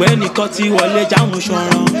 Ọ̀gbẹ́ni kọ́tí wọlé jámù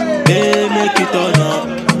ṣọ̀rọ̀, make it ọ̀nà.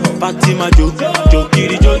 Fatima jo, jo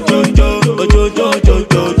kiri jo jo jo, ojo jo jo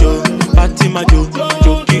jo jo. Fatima jo,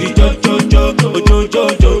 jo kiri jo jo jo, ojo jo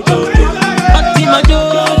jo jo jo. Fatima jo,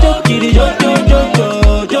 jo kiri jo jo jo jo,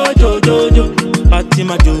 jo jo jo jo.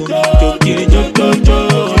 Fatima jo, jo kiri jo jo jo,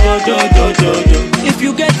 jo jo jo jo jo. If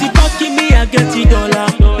you get it back in me, I get it dollar.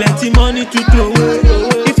 Plenty money to throw away.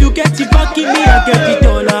 If you get it back in me, I get it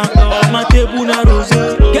dollar. On my table na rose.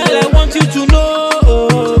 Girl, I want you to know.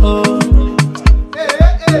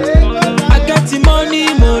 I got the money,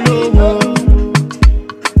 molo.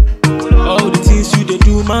 All the things you dey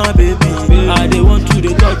do, my baby. I dey want to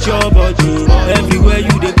dey touch your body. Everywhere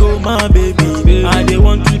you dey go, my baby. I dey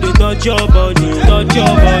want to dey touch your body.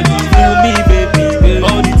 Feel me, baby.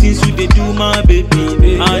 All the things you dey do, my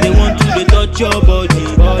baby. I dey want to dey touch your body.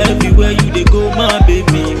 Everywhere you dey go, my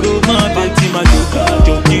baby. Fatima jo,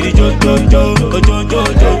 kiri jo jo jo, jo jo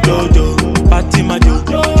jo jo jo. Fatima jo,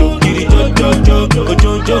 kiri jo jo jo, jo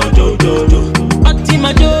jo jo jo jo. Fatima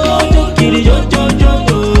jo, kiri jo jo jo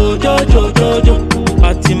jo, jo jo jo.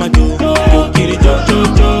 Fatima jo, kiri jo jo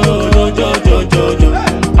jo, jo jo jo jo.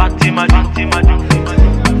 Fatima jo,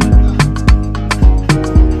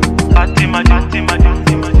 Fatima jo,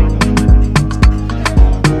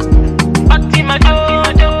 Fatima jo,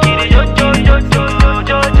 kiri jo jo jo jo,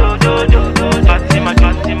 jo jo jo jo. Fatima jo.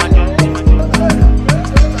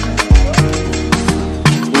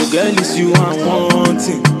 Oh girl, it's you I'm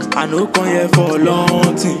wanting. I no come here for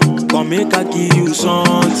long thing. Come make I give you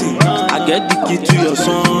something. I get the key to your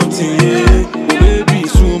something, yeah. Oh baby,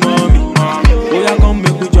 so mommy. Oh yeah, come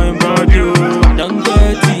make we join body, oh. I don't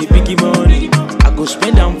get the biggie money. I go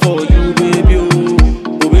spend them for you, baby,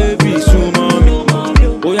 oh. Oh baby, so mommy.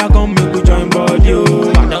 Oh yeah, come make we join body,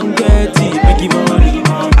 oh. I don't get the biggie money.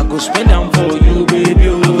 I go spend them for you, baby,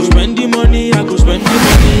 oh. I go spend the money, I go spend the money.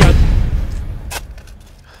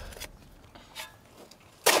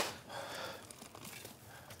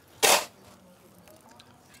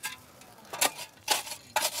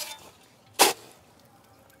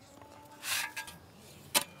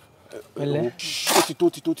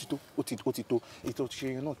 Ètò ṣe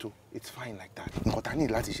yẹn náà tó, it's fine like that. Nǹkan tá ní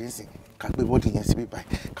láti ṣe ń sìn, ká gbé bọ́ọ̀dì yẹn síbí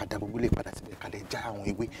báyìí, ká da gbogbo lè padà síbẹ̀, ká lè já àwọn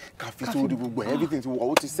ewé, ká fi sórí gbogbo everything ti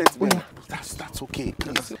wọ̀ ó ti set bẹ́ẹ̀. That's okay,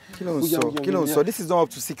 please. Kí ló ń sọ? This is not up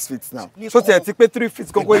to 6 feet now. So ti ẹ ti pé 3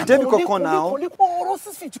 feet kankan ìjẹ́bi kankan now. Ọ̀rọ̀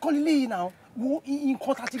 6 feet kọ́ lílé yìí náà. Wo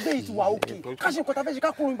nǹkan tá ti gbé yìí ti wà okay. Ká ṣe nǹkan tá fẹ́ ṣe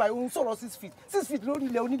ká kúrò ìbàyẹ̀ òun sọ̀rọ̀ 6 feet. 6 feet lórí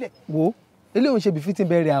ilẹ̀ onílẹ̀. Wo eléyìí ń ṣe bí fitting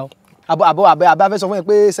burial àbá fẹ́ sọ fún yín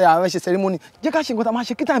pé àwọn ṣe ceremony jẹ́ ká ṣe nǹkan tá máa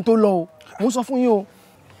ṣe kí time tó lọ o mo ń sọ fún yín o.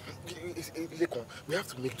 Lekan, we have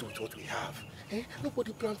to make do with what we have.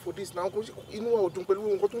 Nobody planned for this now. Inú wa ò dùn pẹ̀lú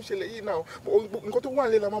nǹkan tó ń ṣẹlẹ̀ yìí now. Nǹkan tó wà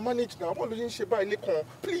nílẹ̀ la máa manage now. Bọ́ọ̀lù yín ṣe báyìí Lekan,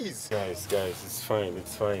 please. Guys, it's fine.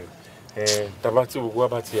 Tàbá tí gbogbo wa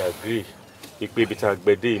bá ti agree pé ibi tá a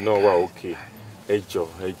gbẹ̀dé yìí náà wà okay. Ẹ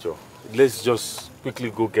jọ̀ọ́. Let's just quickly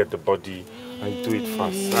go get the body and do it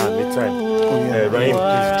fast. Anytime. Rahim,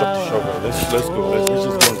 please drop the shovel. Let's go. Let's just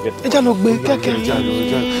go and get the body. Ẹ já lọ gbé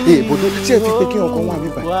kẹ́kẹ́. Bòdó tí ẹ fi pé kí ọkọ̀ wọn àmì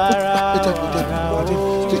báyìí. Ẹ já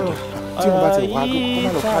tí wọ́n bá ti wá kó má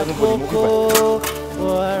lọ ká ní bòdì mú bí báyìí.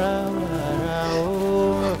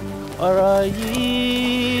 Ọ̀rọ̀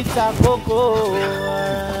yìí ta kókó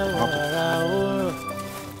wàrà òórùn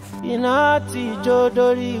iná ti jó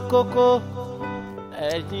dórí kókó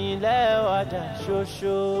ẹ̀yìn lẹ́wàjà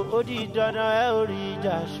ṣoṣo ó di dandan ẹ ò rí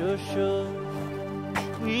ìjà ṣoṣo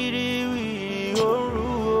wíríwíri òru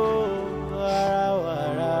o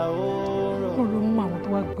wàrà òórùn. ó ló mú àwọn tó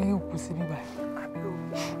wá gbé òkú sí bíbá ẹ̀.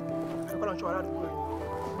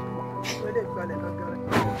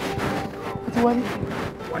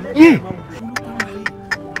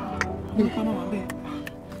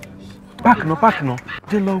 Páàkì náà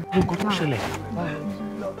dé lọ gbogbo tó ṣẹlẹ̀.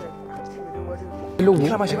 Hello, kí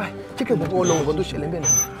la máa ṣe báyìí? Chicken gbogbo wọn lọ nǹkan tó ṣẹlẹ̀ bẹ́ẹ̀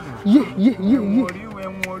náà. Yé.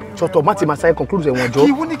 Shut up, má ti máa sáyé conclude ẹ̀wọ̀n jọ.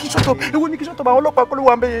 Èwo ni kí shut up? Àwọn ọlọ́pàá kọ́ ló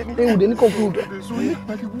wà ń bẹ́ẹ̀ ni. Ewu dé ní conclude.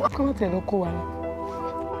 Kọ́ńtà tẹ̀ ló kó wa lọ.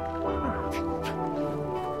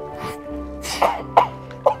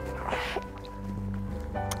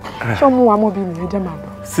 Ṣé ọmọ wa mọ́ bí mi ẹ jẹ́ máa bọ̀?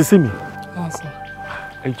 Sísí mi.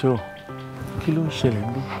 Ẹ jọ̀ọ́, kí ló ń ṣẹlẹ̀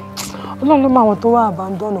níbí? Ọlọ́run ló máa wọn tó wá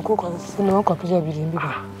àbándọ́nù kó kàn sínú ọkọ̀ tó jẹ́ bìrì níbí.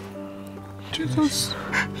 Jesus.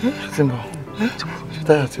 Timbo.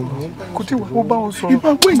 Táyà Timbo. Kò tí wọ́n bá wọn sọ̀rọ̀.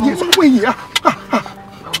 Ìbáwọ̀ èyí.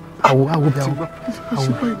 Àwọ̀ bí àwọ̀.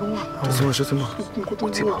 Ṣé Timbo.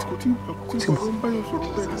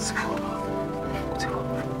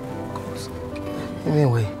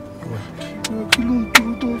 Anyway. Kí ló ń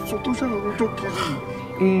dúró tó ń sọ tó ṣàròrò tó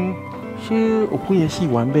kiri? Ṣé òkú yẹn ṣì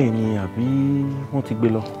wà ń bẹ́ẹ̀ ni àbí wọ́n ti gbé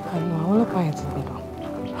lọ? Àwọn ọlọ́pàá yẹn ti gbé lọ.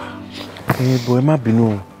 Bọ̀ ẹ má bínú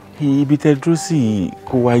o. Ibi tẹ́ dúró sí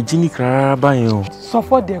kò wà hygienic rárá báyìí o. Sọ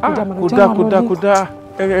fọ́ọ̀dẹ̀ kó dá mọ̀ lọ. Kò dá.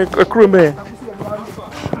 Ẹ kúrò mẹ́ẹ̀.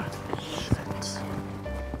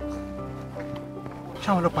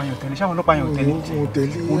 Ṣáwọn ọlọ́pàá yẹn ò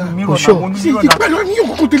tẹ̀lé. Kò ṣọ́. Ìpàdé ní yóò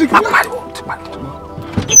kókó tẹ̀lé kí wọ́n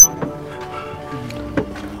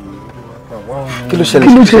kí ló ṣẹlẹ̀?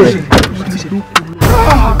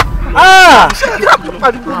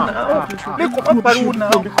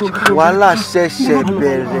 Wàhálà ṣẹ̀ṣẹ̀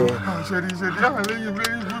bẹ̀rẹ̀.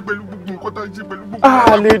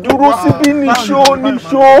 A lè dúró síbí níṣó.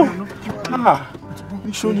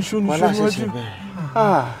 Wàhálà ṣẹ̀ṣẹ̀ bẹ̀rẹ̀.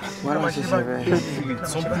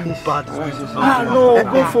 No,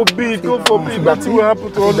 God forbid. That's what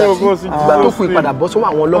happened to all of us. Ìgbà tó fún ìpadà bọ́ sọ́wọ́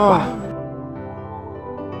àwọn ọlọ́pàá.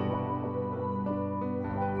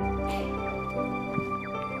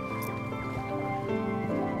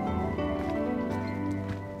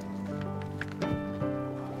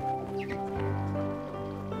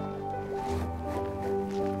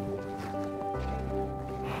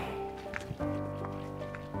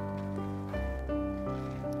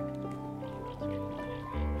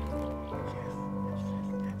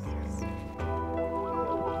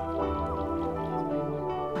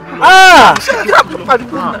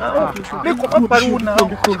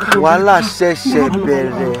 Wàhálà ṣẹ̀ṣẹ̀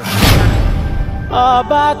bẹ̀rẹ̀.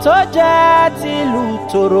 Ọba tó jẹ́ tìlú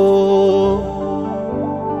tòrò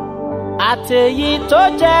àtèyí tó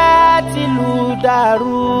jẹ́ tìlú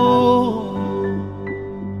dàrú.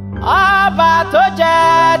 Ọba tó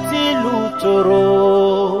jẹ́ tìlú tòrò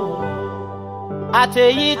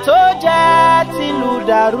àtèyí tó jẹ́ tìlú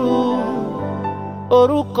dàrú.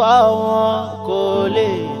 Orúkọ wọn kò lè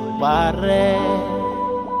parẹ́.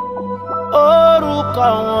 Orúkọ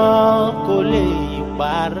wọn kò lè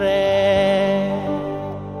parẹ́.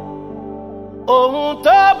 Ohun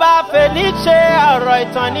tó bá fèlí ṣe ọ̀rọ̀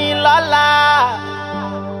ìtàn ní lọ́la.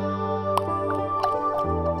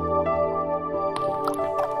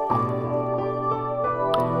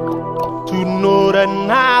 To know the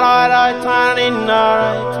night ọ̀rọ̀ ìtàn ní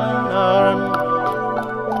ọ̀rọ̀ ìtàn.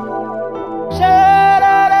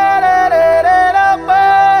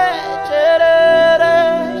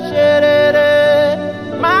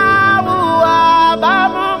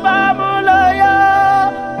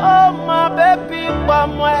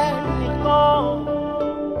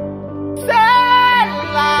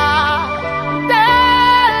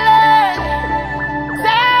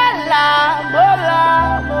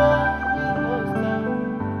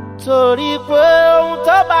 Torí pé ohun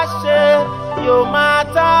tó bá ṣe yóò máa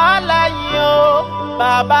tán lẹ́yìn o.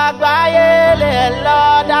 Bàbá gbáyé lè lọ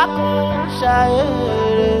dákun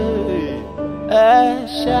ṣayére. Ẹ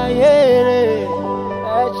ṣayére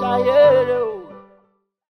o.